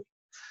very quickly.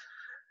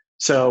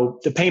 So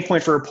the pain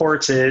point for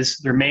reports is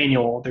they're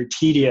manual, they're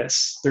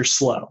tedious, they're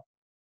slow.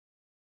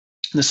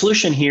 And the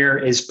solution here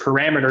is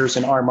parameters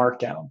in R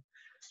Markdown.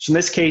 So in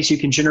this case, you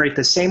can generate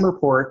the same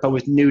report, but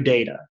with new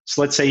data.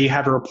 So let's say you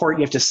have a report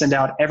you have to send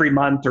out every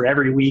month or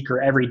every week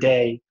or every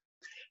day.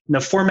 And the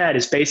format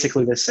is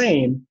basically the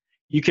same.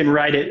 You can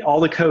write it all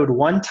the code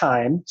one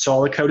time, so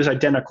all the code is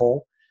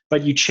identical,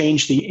 but you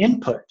change the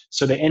input.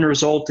 So the end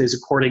result is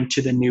according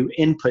to the new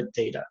input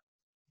data.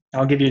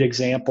 I'll give you an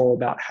example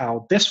about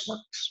how this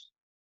works.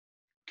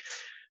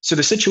 So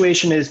the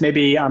situation is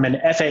maybe I'm an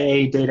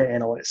FAA data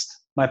analyst.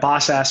 My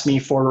boss asked me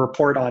for a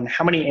report on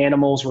how many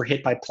animals were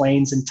hit by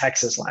planes in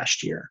Texas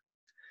last year.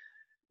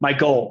 My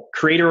goal,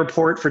 create a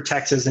report for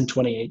Texas in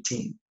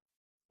 2018.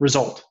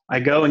 Result,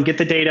 I go and get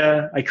the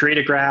data, I create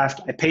a graph,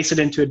 I paste it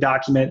into a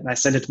document, and I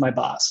send it to my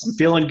boss. I'm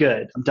feeling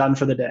good. I'm done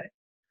for the day.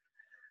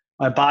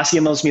 My boss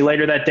emails me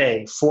later that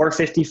day,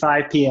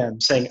 4:55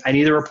 p.m., saying, I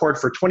need a report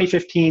for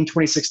 2015,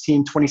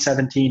 2016,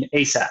 2017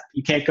 ASAP.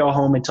 You can't go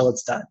home until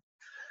it's done.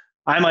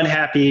 I'm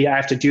unhappy. I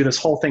have to do this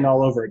whole thing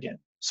all over again.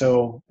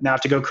 So now I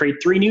have to go create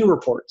 3 new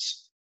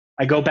reports.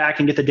 I go back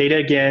and get the data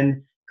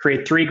again,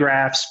 create 3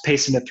 graphs,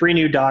 paste into 3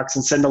 new docs,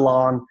 and send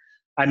along.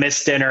 I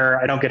miss dinner.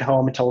 I don't get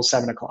home until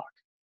 7 o'clock.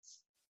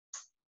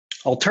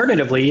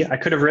 Alternatively, I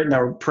could have written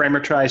a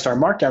parameterized R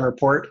Markdown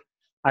report.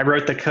 I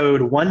wrote the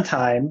code one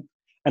time,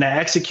 and I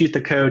execute the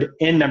code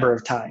n number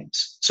of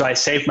times. So I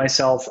save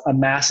myself a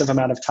massive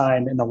amount of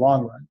time in the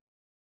long run.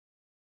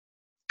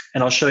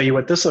 And I'll show you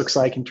what this looks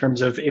like in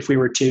terms of if we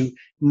were to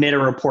knit a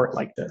report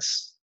like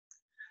this.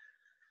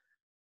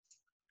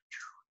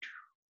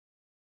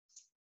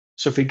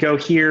 So if we go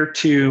here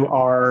to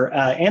our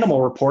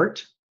animal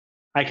report,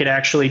 I could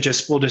actually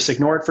we'll just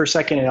ignore it for a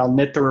second and I'll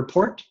knit the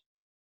report.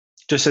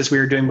 Just as we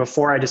were doing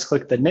before, I just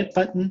click the knit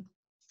button.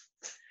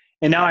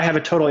 And now I have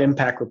a total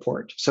impact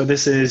report. So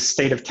this is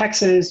state of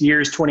Texas,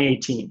 years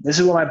 2018. This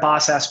is what my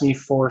boss asked me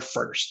for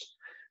first.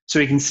 So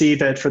we can see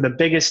that for the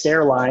biggest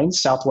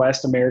airlines,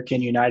 Southwest,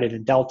 American, United,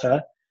 and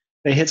Delta,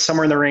 they hit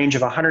somewhere in the range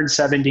of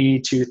 170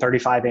 to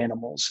 35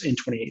 animals in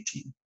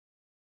 2018.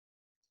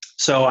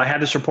 So I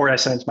had this report, I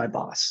sent it to my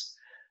boss.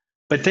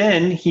 But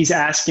then he's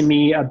asking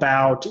me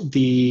about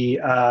the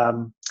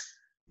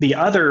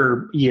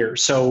other year.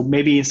 So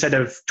maybe instead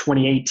of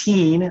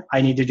 2018,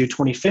 I need to do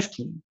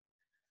 2015.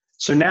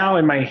 So now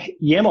in my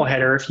YAML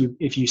header,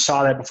 if you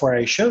saw that before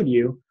I showed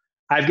you,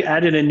 I've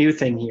added a new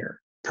thing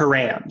here,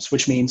 params,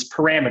 which means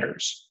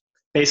parameters.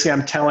 Basically,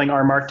 I'm telling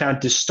R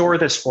Markdown to store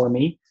this for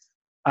me.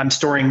 I'm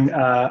storing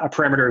a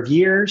parameter of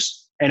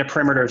years and a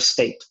parameter of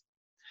state.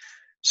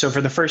 So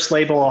for the first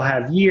label, I'll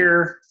have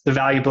year, the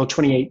variable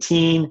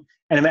 2018,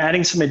 and I'm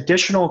adding some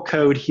additional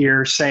code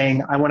here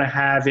saying I want to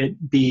have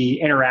it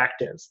be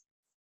interactive.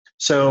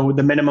 So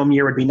the minimum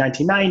year would be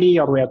 1990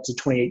 all the way up to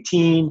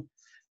 2018,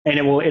 and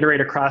it will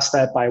iterate across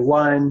that by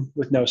 1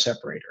 with no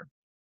separator.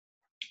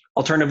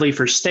 Alternatively,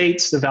 for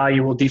states, the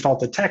value will default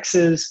to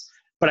Texas,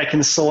 but I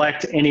can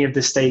select any of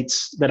the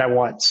states that I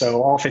want.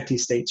 So all 50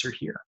 states are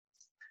here.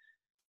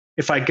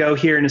 If I go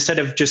here and instead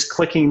of just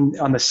clicking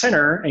on the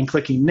center and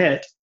clicking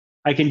knit,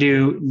 I can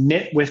do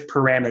knit with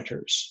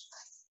parameters.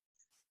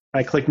 If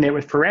I click knit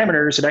with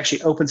parameters, it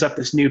actually opens up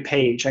this new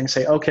page. I can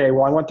say, okay,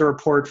 well, I want the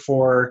report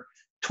for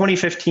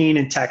 2015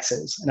 in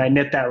Texas, and I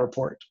knit that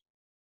report.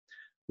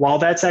 While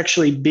that's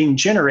actually being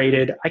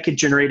generated, I could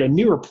generate a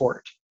new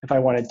report if I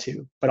wanted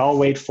to, but I'll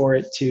wait for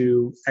it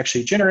to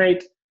actually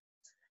generate.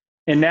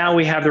 And now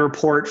we have the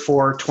report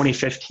for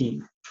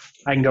 2015.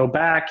 I can go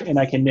back and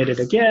I can knit it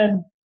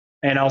again,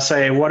 and I'll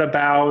say, what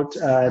about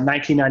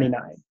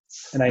 1999?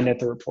 And I knit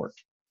the report.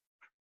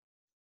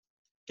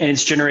 And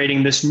it's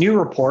generating this new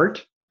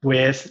report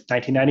with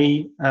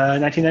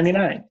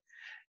 1999.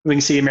 We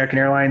can see American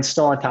Airlines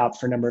still on top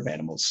for number of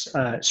animals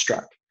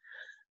struck.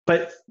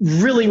 But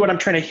really what I'm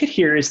trying to hit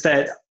here is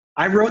that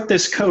I wrote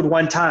this code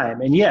one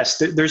time. And yes,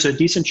 there's a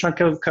decent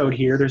chunk of code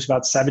here. There's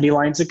about 70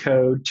 lines of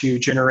code to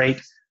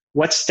generate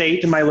what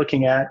state am I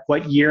looking at,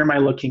 what year am I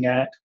looking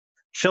at,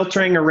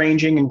 filtering,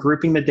 arranging, and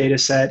grouping the data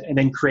set, and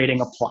then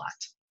creating a plot.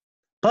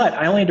 But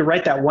I only had to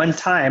write that one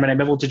time, and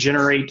I'm able to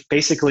generate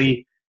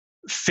basically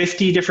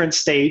 50 different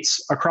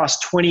states across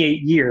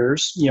 28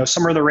 years,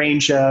 somewhere in the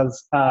range of,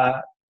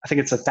 I think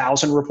it's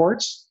 1,000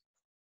 reports.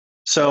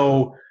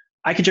 So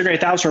I could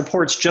generate 1,000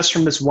 reports just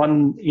from this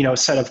one,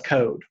 set of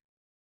code.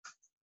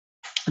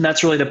 And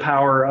that's really the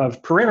power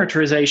of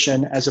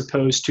parameterization as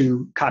opposed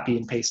to copy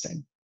and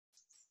pasting.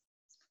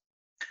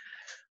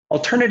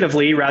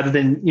 Alternatively, rather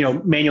than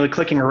manually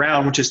clicking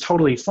around, which is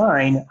totally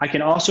fine, I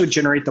can also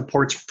generate the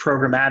ports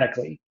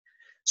programmatically.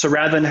 So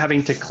rather than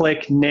having to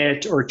click,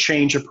 knit, or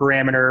change a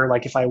parameter,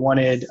 like if I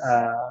wanted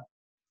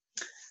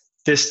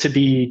this to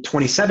be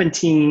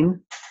 2017,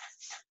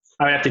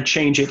 I would have to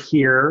change it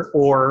here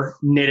or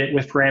knit it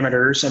with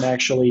parameters and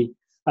actually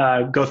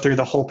go through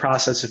the whole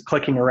process of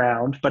clicking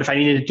around. But if I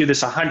needed to do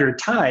this 100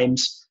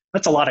 times,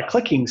 that's a lot of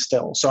clicking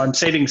still. So I'm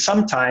saving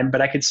some time,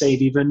 but I could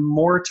save even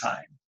more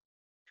time.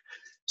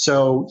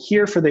 So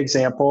here for the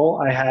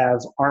example, I have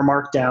R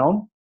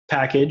Markdown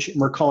package, and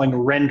we're calling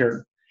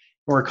render.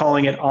 We're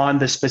calling it on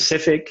the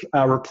specific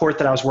report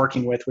that I was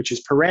working with, which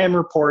is param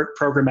report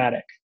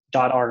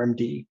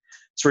programmatic.rmd.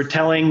 So we're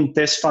telling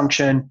this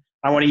function,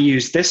 I want to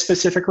use this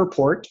specific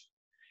report,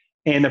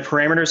 and the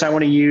parameters I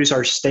want to use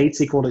are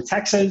states equal to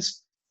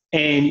Texas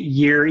and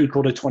year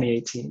equal to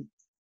 2018.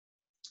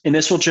 And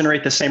this will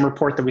generate the same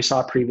report that we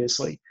saw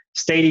previously.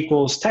 state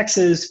equals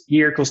Texas,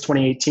 year equals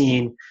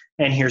 2018,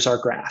 and here's our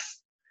graph.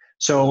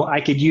 So I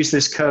could use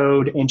this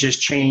code and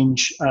just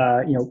change,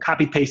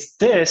 copy paste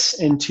this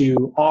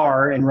into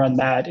R and run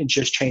that and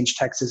just change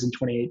Texas in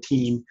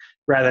 2018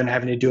 rather than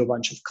having to do a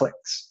bunch of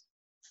clicks.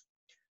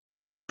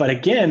 But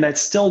again, that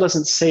still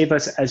doesn't save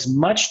us as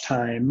much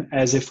time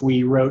as if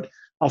we wrote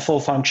a full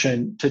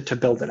function to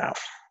build it out.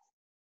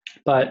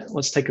 But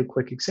let's take a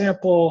quick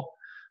example.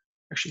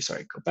 Actually,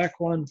 sorry, go back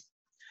one.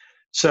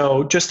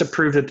 So just to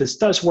prove that this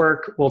does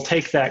work, we'll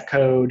take that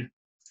code,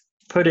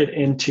 put it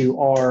into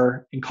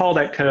R, and call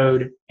that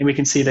code, and we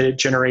can see that it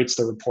generates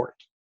the report.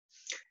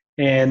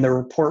 And the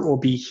report will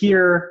be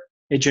here.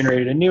 It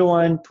generated a new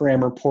one,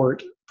 param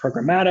report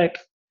programmatic,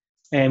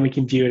 and we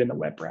can view it in the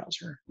web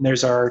browser. And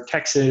there's our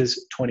Texas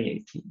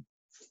 2018.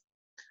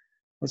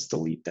 Let's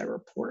delete that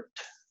report.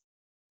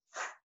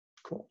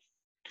 Cool.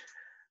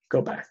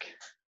 Go back.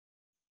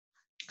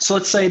 So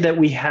let's say that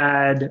we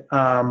had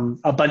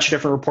a bunch of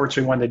different reports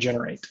we wanted to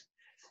generate.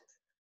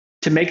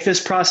 To make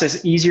this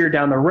process easier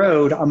down the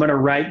road, I'm going to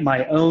write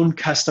my own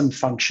custom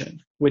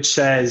function, which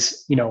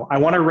says, I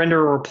want to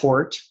render a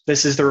report.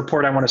 This is the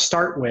report I want to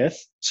start with.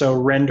 So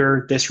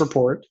render this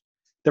report.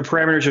 The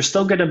parameters are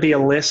still going to be a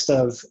list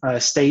of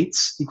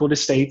states equal to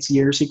states,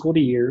 years equal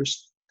to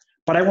years.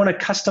 But I want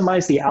to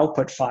customize the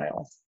output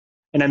file.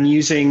 And I'm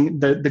using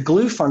the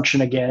glue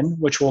function again,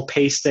 which will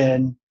paste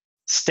in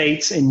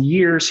states and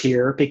years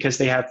here because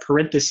they have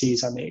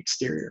parentheses on the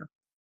exterior.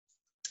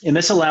 And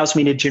this allows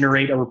me to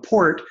generate a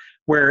report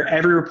where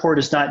every report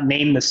is not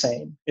named the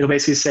same. It'll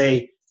basically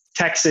say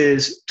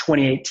Texas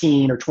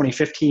 2018 or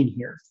 2015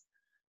 here.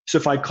 So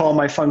if I call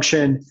my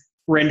function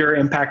render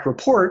impact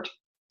report,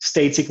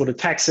 states equal to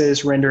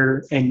Texas,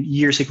 render, and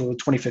years equal to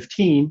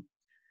 2015,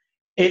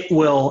 it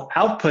will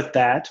output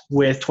that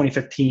with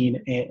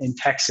 2015 in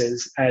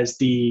Texas as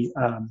the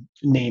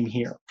name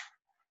here.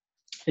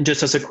 And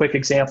just as a quick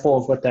example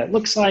of what that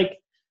looks like,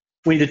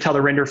 we need to tell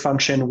the render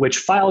function which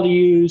file to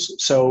use.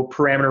 So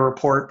parameter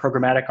report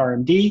programmatic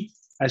RMD,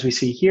 as we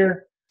see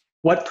here.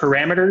 What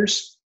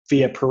parameters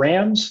via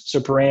params. So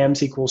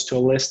params equals to a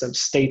list of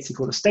states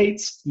equal to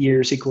states,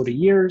 years equal to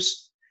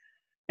years.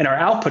 And our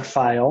output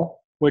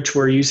file, which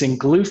we're using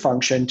glue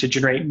function to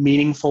generate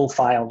meaningful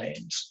file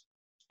names.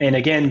 And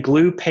again,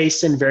 glue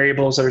pastes in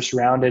variables that are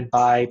surrounded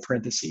by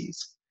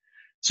parentheses.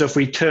 So if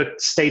we took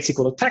states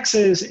equal to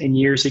Texas and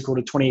years equal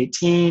to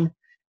 2018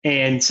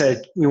 and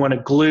said we want to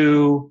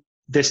glue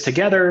this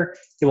together,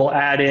 it will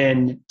add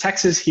in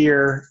Texas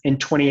here and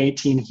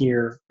 2018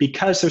 here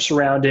because they're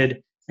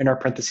surrounded in our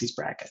parentheses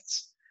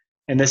brackets.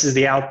 And this is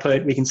the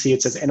output. We can see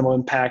it says animal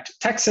impact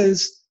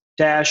Texas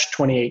dash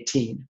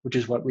 2018, which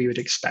is what we would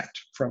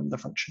expect from the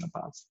function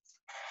above.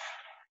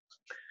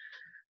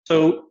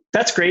 So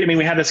that's great. I mean,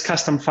 we have this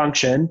custom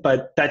function,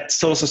 but that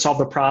still doesn't solve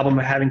the problem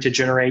of having to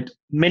generate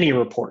many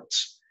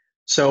reports.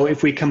 So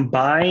if we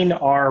combine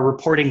our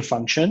reporting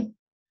function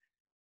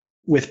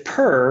with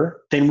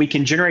per, then we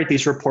can generate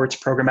these reports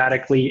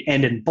programmatically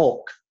and in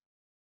bulk.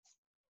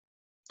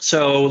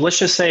 So let's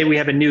just say we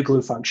have a new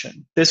glue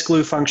function. This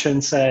glue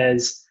function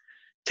says,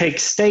 take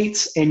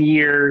states and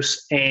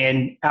years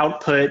and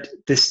output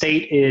the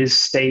state is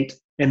state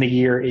and the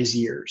year is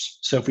years.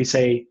 So if we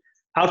say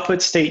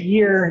output state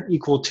year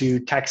equal to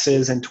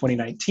Texas in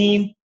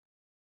 2019,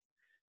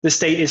 the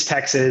state is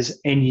Texas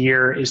and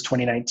year is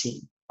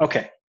 2019.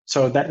 Okay,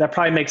 so that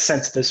probably makes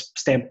sense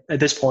at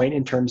this point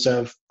in terms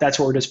of that's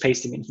what we're just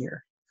pasting in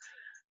here.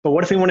 But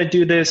what if we want to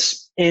do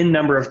this in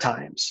number of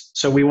times?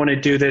 So we want to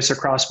do this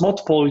across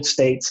multiple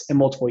states and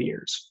multiple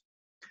years.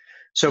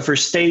 So for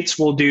states,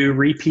 we'll do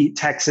repeat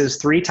Texas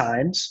 3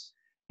 times,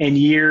 and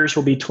years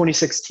will be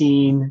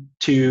 2016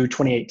 to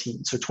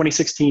 2018. So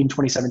 2016,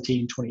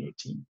 2017,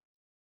 2018.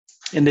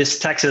 And this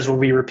Texas will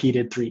be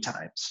repeated 3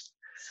 times.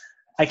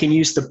 I can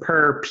use the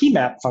per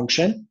pmap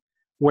function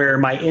where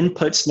my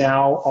inputs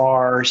now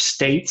are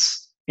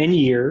states and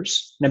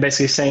years. And I'm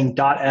basically saying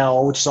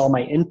 .l, which is all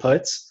my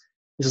inputs,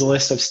 is a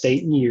list of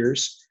state and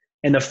years.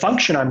 And the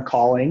function I'm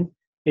calling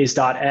is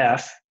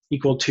 .f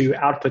equal to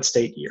output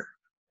state year.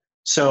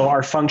 So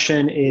our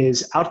function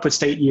is output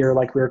state year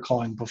like we were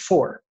calling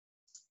before.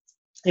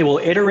 It will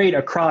iterate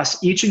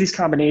across each of these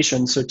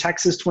combinations. So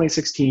Texas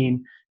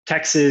 2016,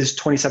 Texas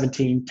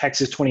 2017,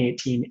 Texas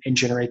 2018, and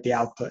generate the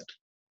output,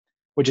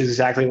 which is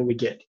exactly what we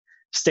get.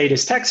 State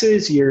is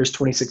Texas, year is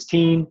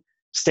 2016.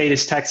 State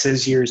is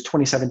Texas, year is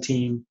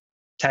 2017,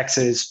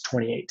 Texas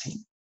 2018.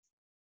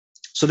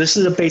 So this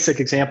is a basic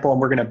example,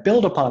 and we're going to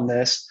build upon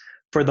this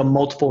for the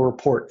multiple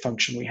report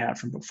function we had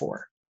from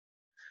before.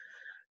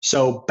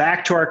 So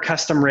back to our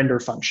custom render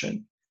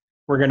function.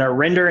 We're going to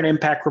render an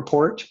impact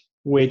report,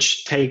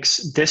 which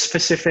takes this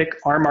specific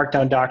R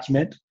Markdown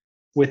document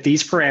with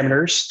these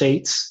parameters,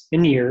 states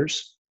and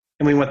years,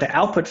 and we want the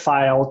output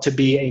file to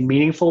be a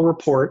meaningful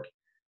report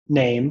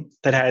name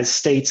that has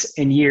states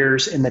and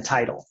years in the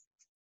title.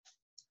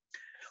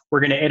 We're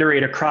going to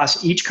iterate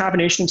across each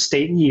combination of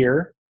state and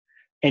year,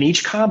 and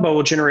each combo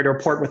will generate a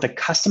report with a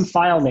custom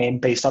file name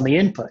based on the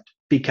input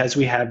because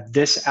we have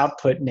this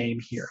output name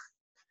here.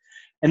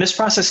 And this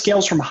process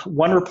scales from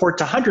one report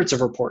to hundreds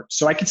of reports.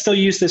 So I could still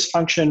use this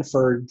function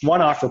for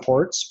one-off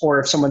reports, or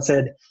if someone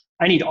said,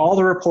 I need all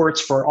the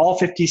reports for all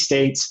 50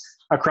 states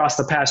across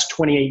the past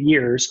 28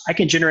 years, I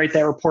can generate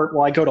that report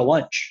while I go to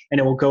lunch, and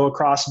it will go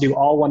across and do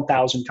all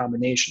 1,000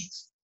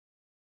 combinations.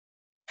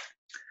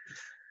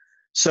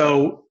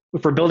 So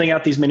if we're building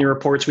out these mini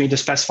reports, we need to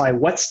specify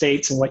what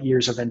states and what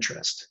years of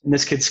interest. And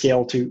this could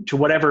scale to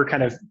whatever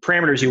kind of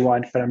parameters you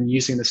want, but I'm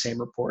using the same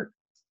report.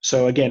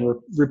 So again,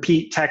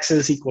 repeat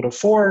Texas equal to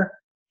 4,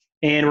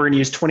 and we're going to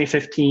use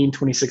 2015,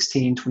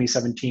 2016,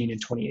 2017, and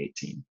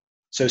 2018.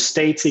 So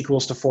states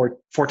equals to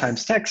 4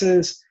 times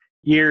Texas,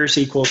 years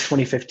equals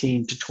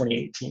 2015 to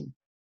 2018.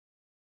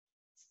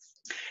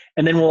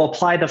 And then we'll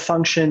apply the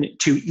function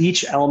to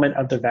each element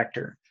of the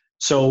vector.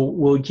 So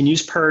we can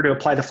use per to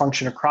apply the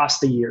function across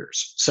the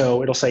years.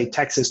 So it'll say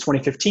Texas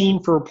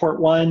 2015 for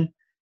report 1,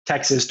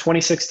 Texas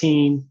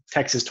 2016,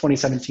 Texas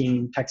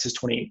 2017, Texas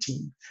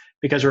 2018,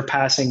 because we're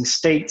passing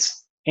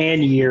states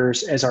and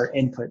years as our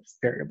input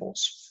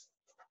variables.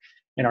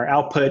 And our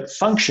output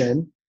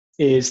function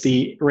is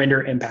the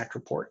render impact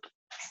report.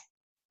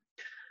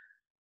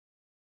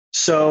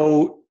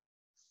 So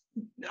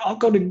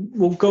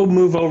we'll go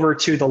move over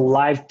to the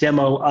live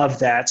demo of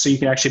that so you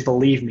can actually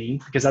believe me,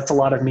 because that's a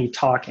lot of me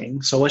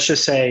talking. So let's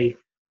just say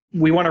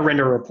we want to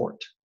render a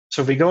report.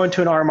 So if we go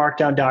into an R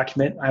Markdown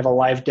document, I have a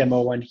live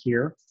demo one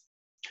here.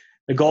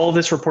 The goal of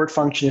this report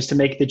function is to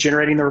make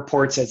generating the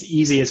reports as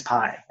easy as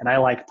pie, and I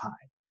like pie.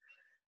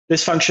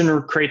 This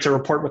function creates a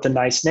report with a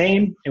nice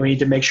name, and we need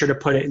to make sure to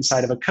put it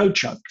inside of a code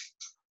chunk.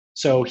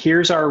 So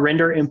here's our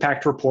render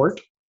impact report.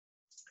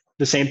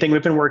 The same thing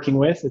we've been working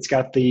with. It's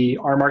got the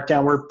R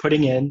Markdown we're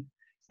putting in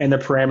and the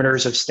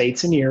parameters of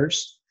states and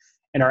years.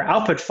 And our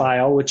output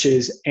file, which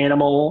is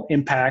animal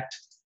impact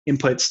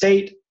input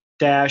state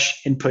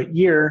dash input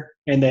year,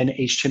 and then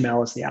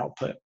HTML is the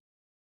output.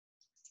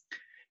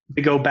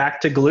 We go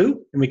back to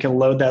Glue, and we can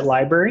load that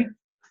library.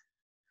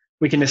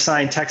 We can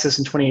assign Texas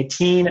in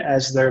 2018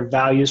 as their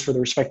values for the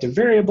respective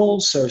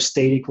variables. So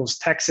state equals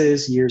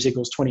Texas, years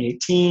equals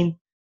 2018.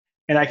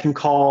 And I can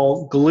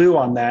call glue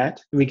on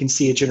that, and we can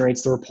see it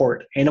generates the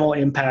report, animal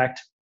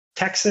impact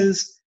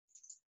Texas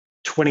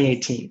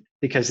 2018,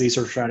 because these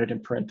are surrounded in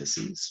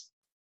parentheses.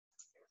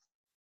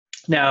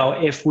 Now,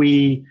 if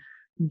we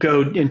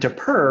go into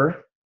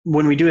per,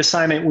 when we do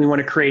assignment, we want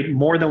to create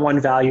more than one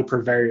value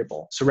per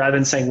variable. So rather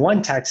than saying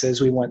 1 Texas,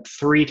 we want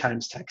 3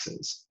 times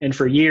Texas. And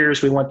for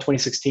years, we want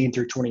 2016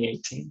 through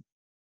 2018.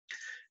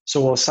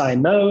 So we'll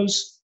assign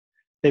those.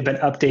 They've been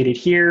updated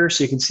here,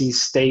 so you can see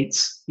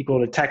states equal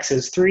to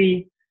Texas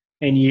 3,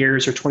 and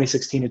years are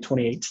 2016 to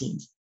 2018.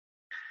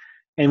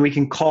 And we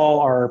can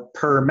call our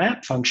per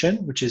map function,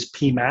 which is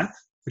pmap,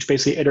 which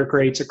basically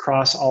iterates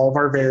across all of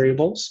our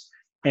variables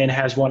and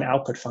has one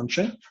output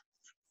function.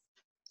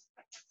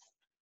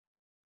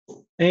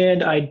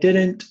 And I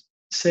didn't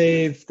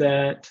save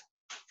that.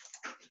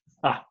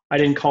 I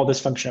didn't call this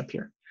function up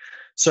here.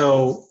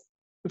 So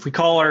if we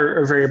call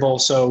our variable,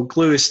 so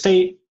glue is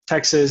state,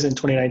 Texas in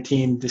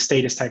 2019, the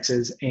state is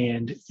Texas,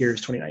 and year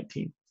is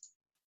 2019.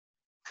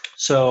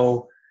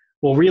 So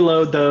we'll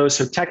reload those.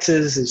 So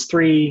Texas is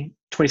 3,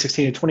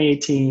 2016 to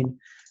 2018.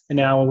 And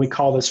now when we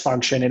call this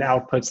function, it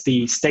outputs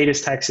the state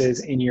is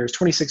Texas in years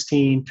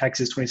 2016,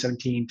 Texas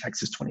 2017,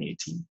 Texas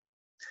 2018.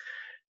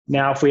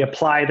 Now, if we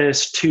apply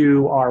this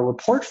to our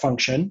report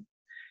function,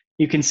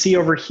 you can see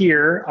over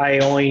here, I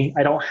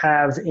don't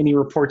have any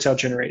reports out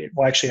generated.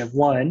 We'll actually have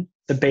one,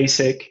 the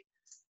basic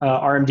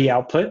RMD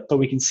output, but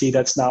we can see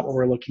that's not what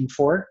we're looking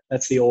for.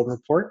 That's the old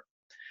report.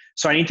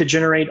 So I need to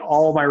generate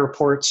all of my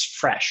reports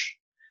fresh.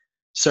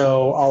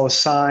 So I'll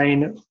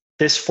assign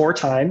this 4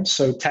 times.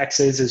 So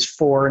Texas is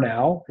 4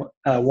 now,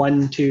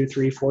 1, 2,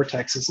 3, 4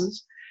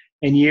 Texases,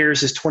 and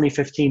years is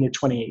 2015 to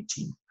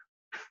 2018.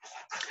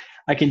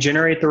 I can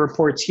generate the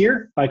reports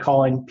here by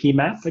calling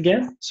pmap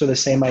again. So the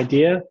same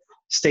idea,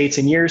 states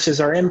and years is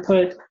our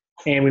input,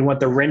 and we want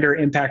the render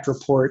impact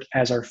report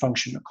as our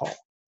function to call.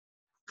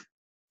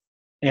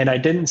 And I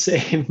didn't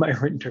save my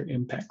render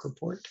impact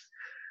report.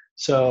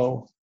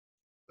 So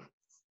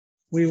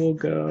we will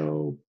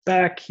go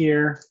back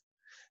here.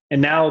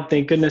 And now,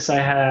 thank goodness, I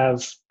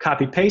have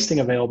copy pasting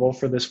available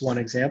for this one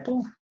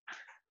example.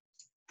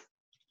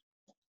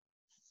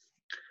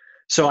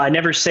 So I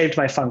never saved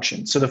my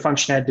function. So the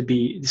function had to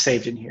be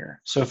saved in here.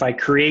 So if I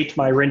create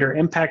my render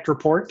impact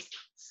report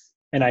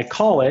and I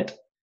call it,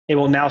 it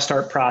will now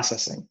start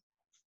processing.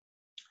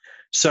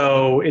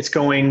 So it's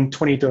going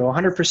 20 to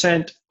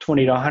 100%,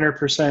 20 to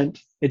 100%.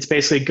 It's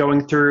basically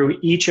going through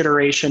each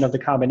iteration of the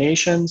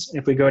combinations.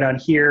 If we go down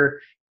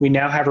here, we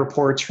now have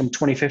reports from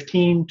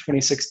 2015,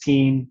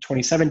 2016,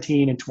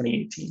 2017, and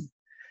 2018.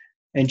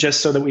 And just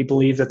so that we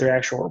believe that they're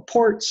actual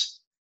reports,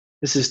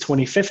 this is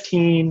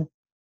 2015.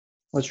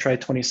 Let's try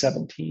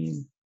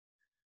 2017.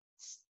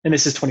 And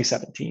this is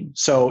 2017.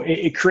 So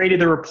it created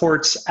the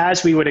reports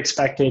as we would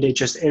expect it. It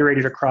just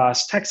iterated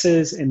across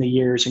Texas and the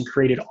years and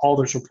created all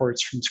those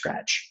reports from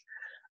scratch.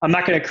 I'm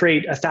not going to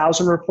create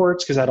 1,000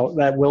 reports because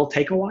that will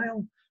take a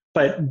while,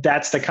 but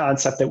that's the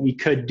concept that we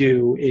could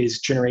do, is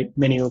generate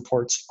many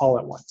reports all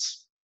at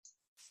once.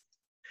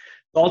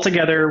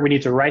 Altogether, we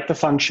need to write the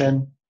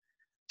function,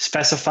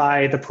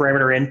 specify the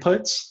parameter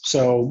inputs,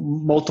 so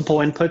multiple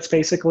inputs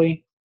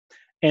basically,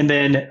 and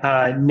then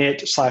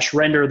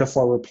knit/render the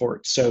 4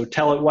 reports. So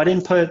tell it what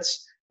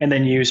inputs, and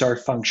then use our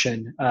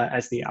function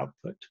as the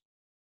output.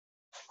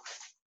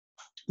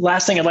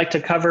 Last thing I'd like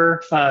to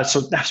cover,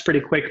 so that's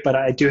pretty quick, but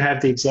I do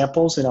have the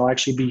examples, and I'll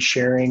actually be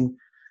sharing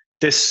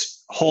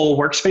this whole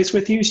workspace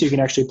with you so you can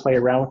actually play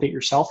around with it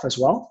yourself as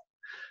well.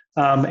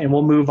 And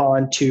we'll move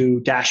on to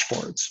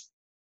dashboards.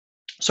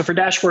 So for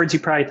dashboards, you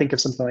probably think of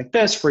something like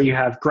this, where you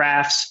have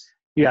graphs,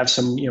 you have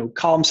some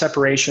column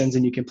separations,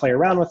 and you can play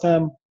around with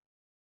them.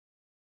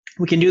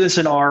 We can do this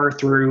in R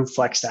through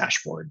Flex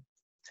Dashboard.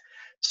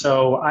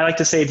 So I like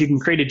to say, if you can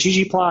create a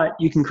ggplot,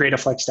 you can create a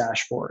Flex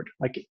Dashboard.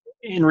 Like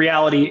in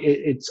reality,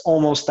 it's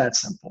almost that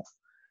simple.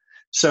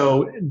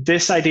 So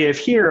this idea of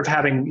here of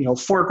having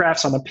 4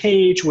 graphs on the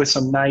page with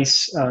some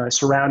nice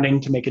surrounding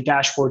to make a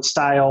dashboard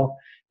style,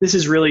 this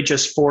is really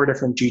just 4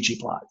 different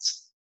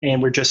ggplots. And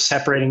we're just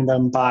separating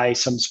them by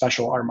some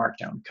special R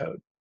Markdown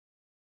code.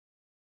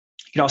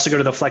 You can also go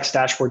to the Flex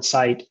Dashboard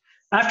site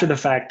after the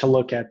fact to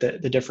look at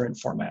the different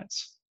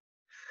formats.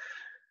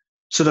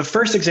 So the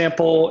first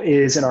example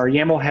is in our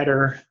YAML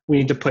header. We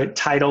need to put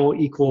title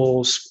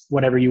equals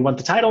whatever you want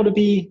the title to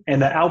be,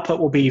 and the output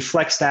will be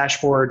Flex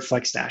Dashboard,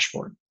 Flex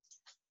Dashboard.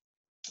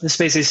 This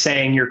basically is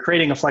saying you're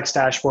creating a Flex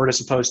Dashboard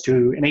as opposed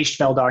to an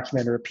HTML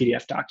document or a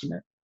PDF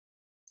document.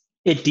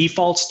 It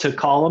defaults to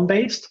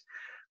column-based,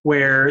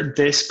 where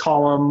this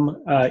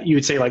column, you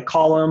would say like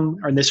column,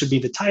 and this would be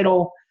the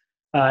title,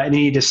 and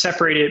you need to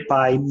separate it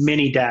by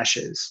many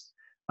dashes.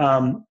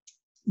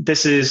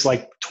 This is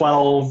like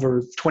 12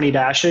 or 20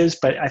 dashes,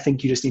 but I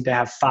think you just need to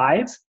have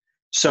 5.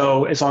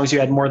 So as long as you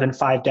had more than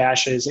 5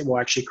 dashes, it will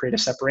actually create a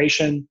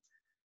separation.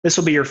 This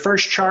will be your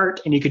first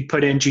chart, and you could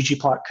put in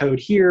ggplot code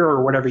here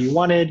or whatever you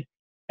wanted.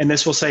 And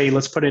this will say,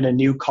 let's put in a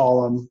new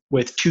column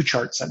with 2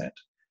 charts in it.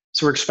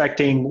 So we're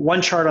expecting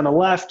 1 chart on the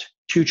left,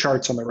 2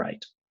 charts on the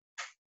right.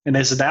 And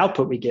this is the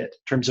output we get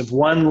in terms of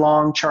 1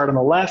 long chart on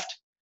the left,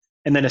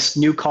 and then a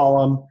new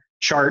column,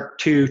 chart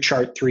 2,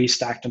 chart 3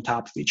 stacked on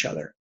top of each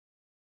other.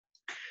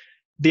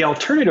 The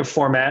alternative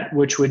format,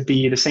 which would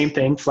be the same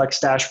thing, Flex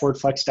Dashboard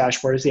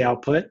is the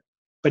output,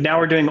 but now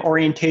we're doing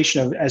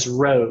orientation as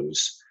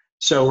rows.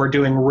 So we're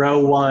doing row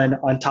 1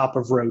 on top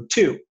of row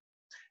 2.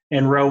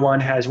 And row 1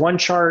 has 1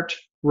 chart,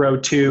 row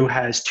 2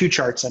 has 2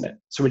 charts in it.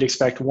 So we'd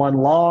expect 1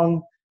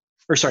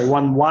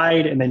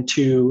 wide and then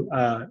 2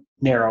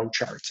 narrow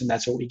charts, and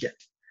that's what we get.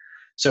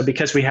 So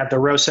because we have the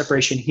row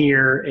separation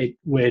here, it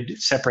would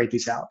separate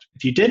these out.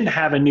 If you didn't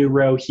have a new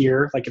row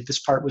here, like if this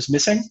part was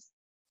missing,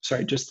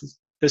 just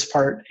this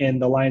part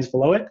and the lines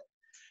below it,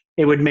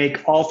 it would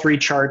make all 3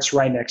 charts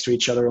right next to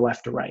each other,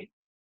 left to right.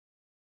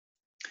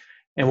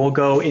 And we'll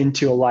go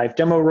into a live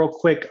demo real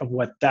quick of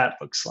what that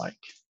looks like.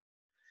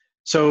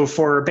 So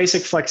for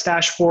basic Flex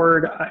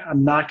Dashboard,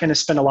 I'm not going to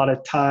spend a lot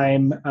of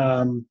time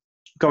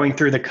going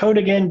through the code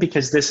again,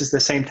 because this is the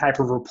same type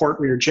of report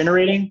we are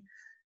generating.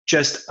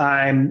 Just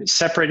I'm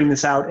separating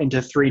this out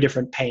into 3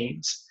 different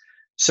panes.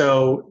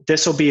 So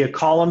this will be a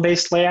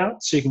column-based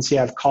layout. So you can see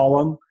I have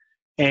column,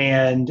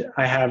 and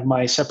I have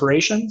my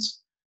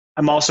separations.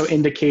 I'm also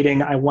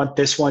indicating I want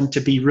this one to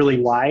be really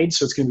wide,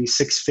 so it's going to be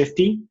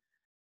 650.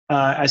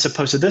 As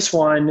opposed to this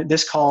one,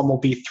 this column will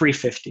be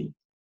 350.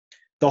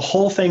 The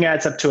whole thing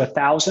adds up to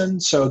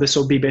 1,000, so this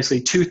will be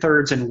basically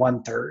 2/3 and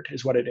 1/3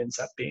 is what it ends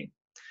up being.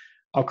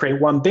 I'll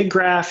create 1 big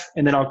graph,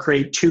 and then I'll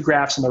create 2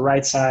 graphs on the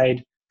right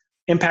side,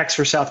 impacts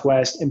for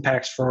Southwest,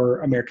 impacts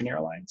for American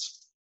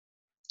Airlines.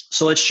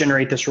 So let's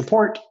generate this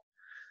report.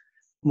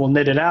 We'll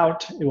knit it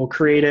out, it will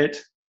create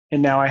it,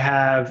 and now I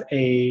have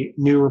a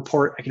new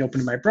report I can open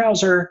in my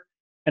browser,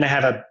 and I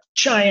have a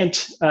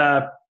giant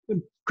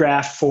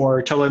graph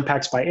for total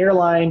impacts by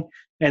airline,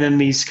 and then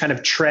these kind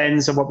of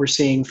trends of what we're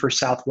seeing for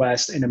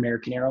Southwest and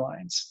American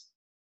Airlines.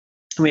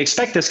 And we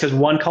expect this because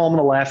 1 column on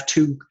the left,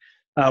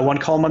 1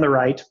 column on the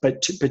right,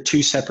 but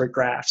 2 separate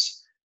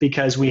graphs,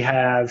 because we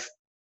have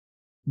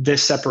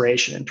this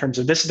separation in terms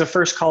of this is the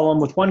first column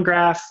with 1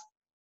 graph,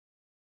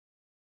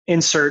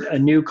 insert a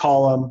new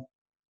column,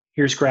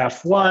 here's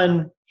graph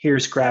 1,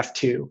 here's graph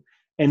 2.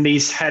 And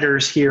these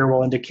headers here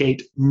will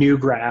indicate new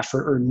graph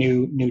or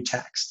new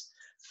text.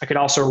 I could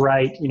also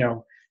write,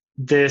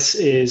 this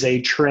is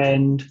a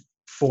trend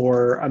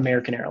for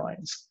American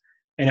Airlines.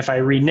 And if I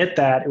reknit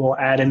that, it will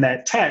add in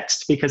that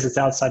text because it's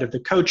outside of the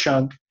code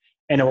chunk,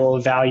 and it will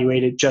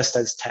evaluate it just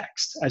as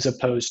text as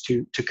opposed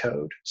to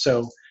code.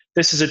 So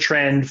this is a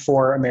trend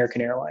for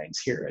American Airlines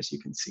here, as you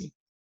can see.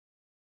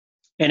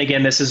 And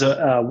again, this is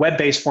a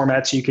web-based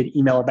format, so you could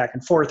email it back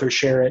and forth or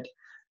share it,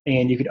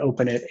 and you could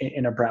open it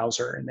in a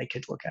browser and they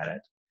could look at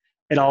it.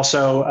 It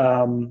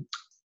also,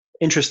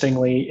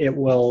 interestingly, it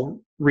will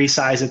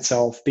resize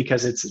itself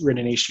because it's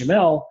written in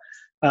HTML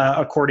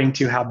according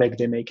to how big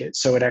they make it.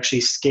 So it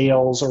actually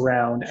scales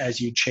around as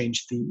you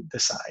change the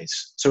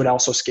size. So it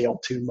also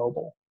scaled to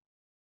mobile.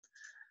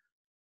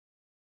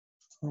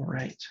 All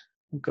right.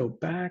 We'll go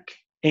back.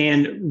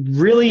 And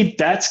really,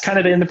 that's kind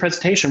of the end of the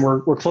presentation.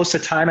 We're close to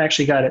time. I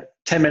actually got it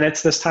 10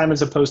 minutes this time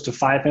as opposed to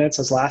 5 minutes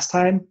as last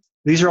time.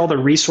 These are all the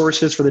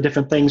resources for the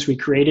different things we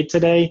created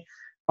today.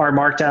 R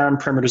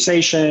Markdown,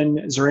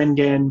 parameterization,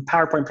 Zeringen,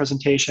 PowerPoint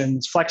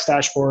presentations, Flex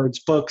dashboards,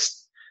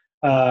 books,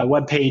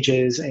 web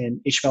pages, and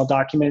HTML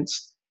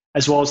documents,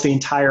 as well as the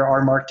entire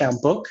R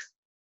Markdown book,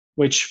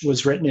 which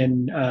was written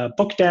in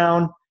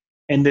Bookdown.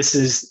 And this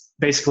is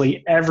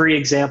basically every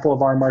example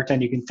of R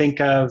Markdown you can think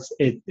of.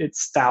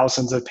 It's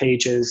thousands of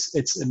pages.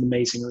 It's an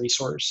amazing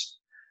resource.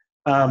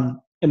 And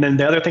then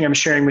the other thing I'm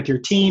sharing with your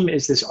team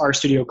is this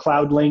RStudio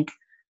Cloud link.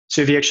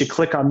 So if you actually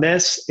click on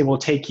this, it will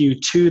take you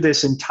to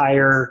this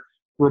entire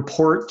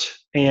report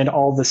and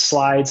all the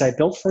slides I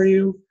built for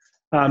you.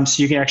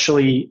 So you can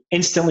actually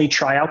instantly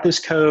try out this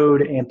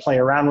code and play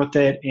around with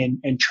it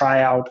and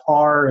try out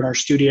R in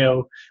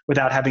RStudio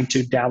without having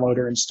to download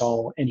or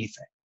install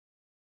anything.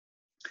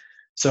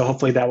 So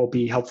hopefully that will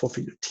be helpful for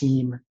your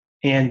team.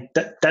 And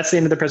that's the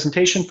end of the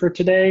presentation for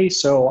today.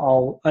 So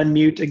I'll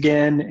unmute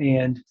again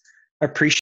and appreciate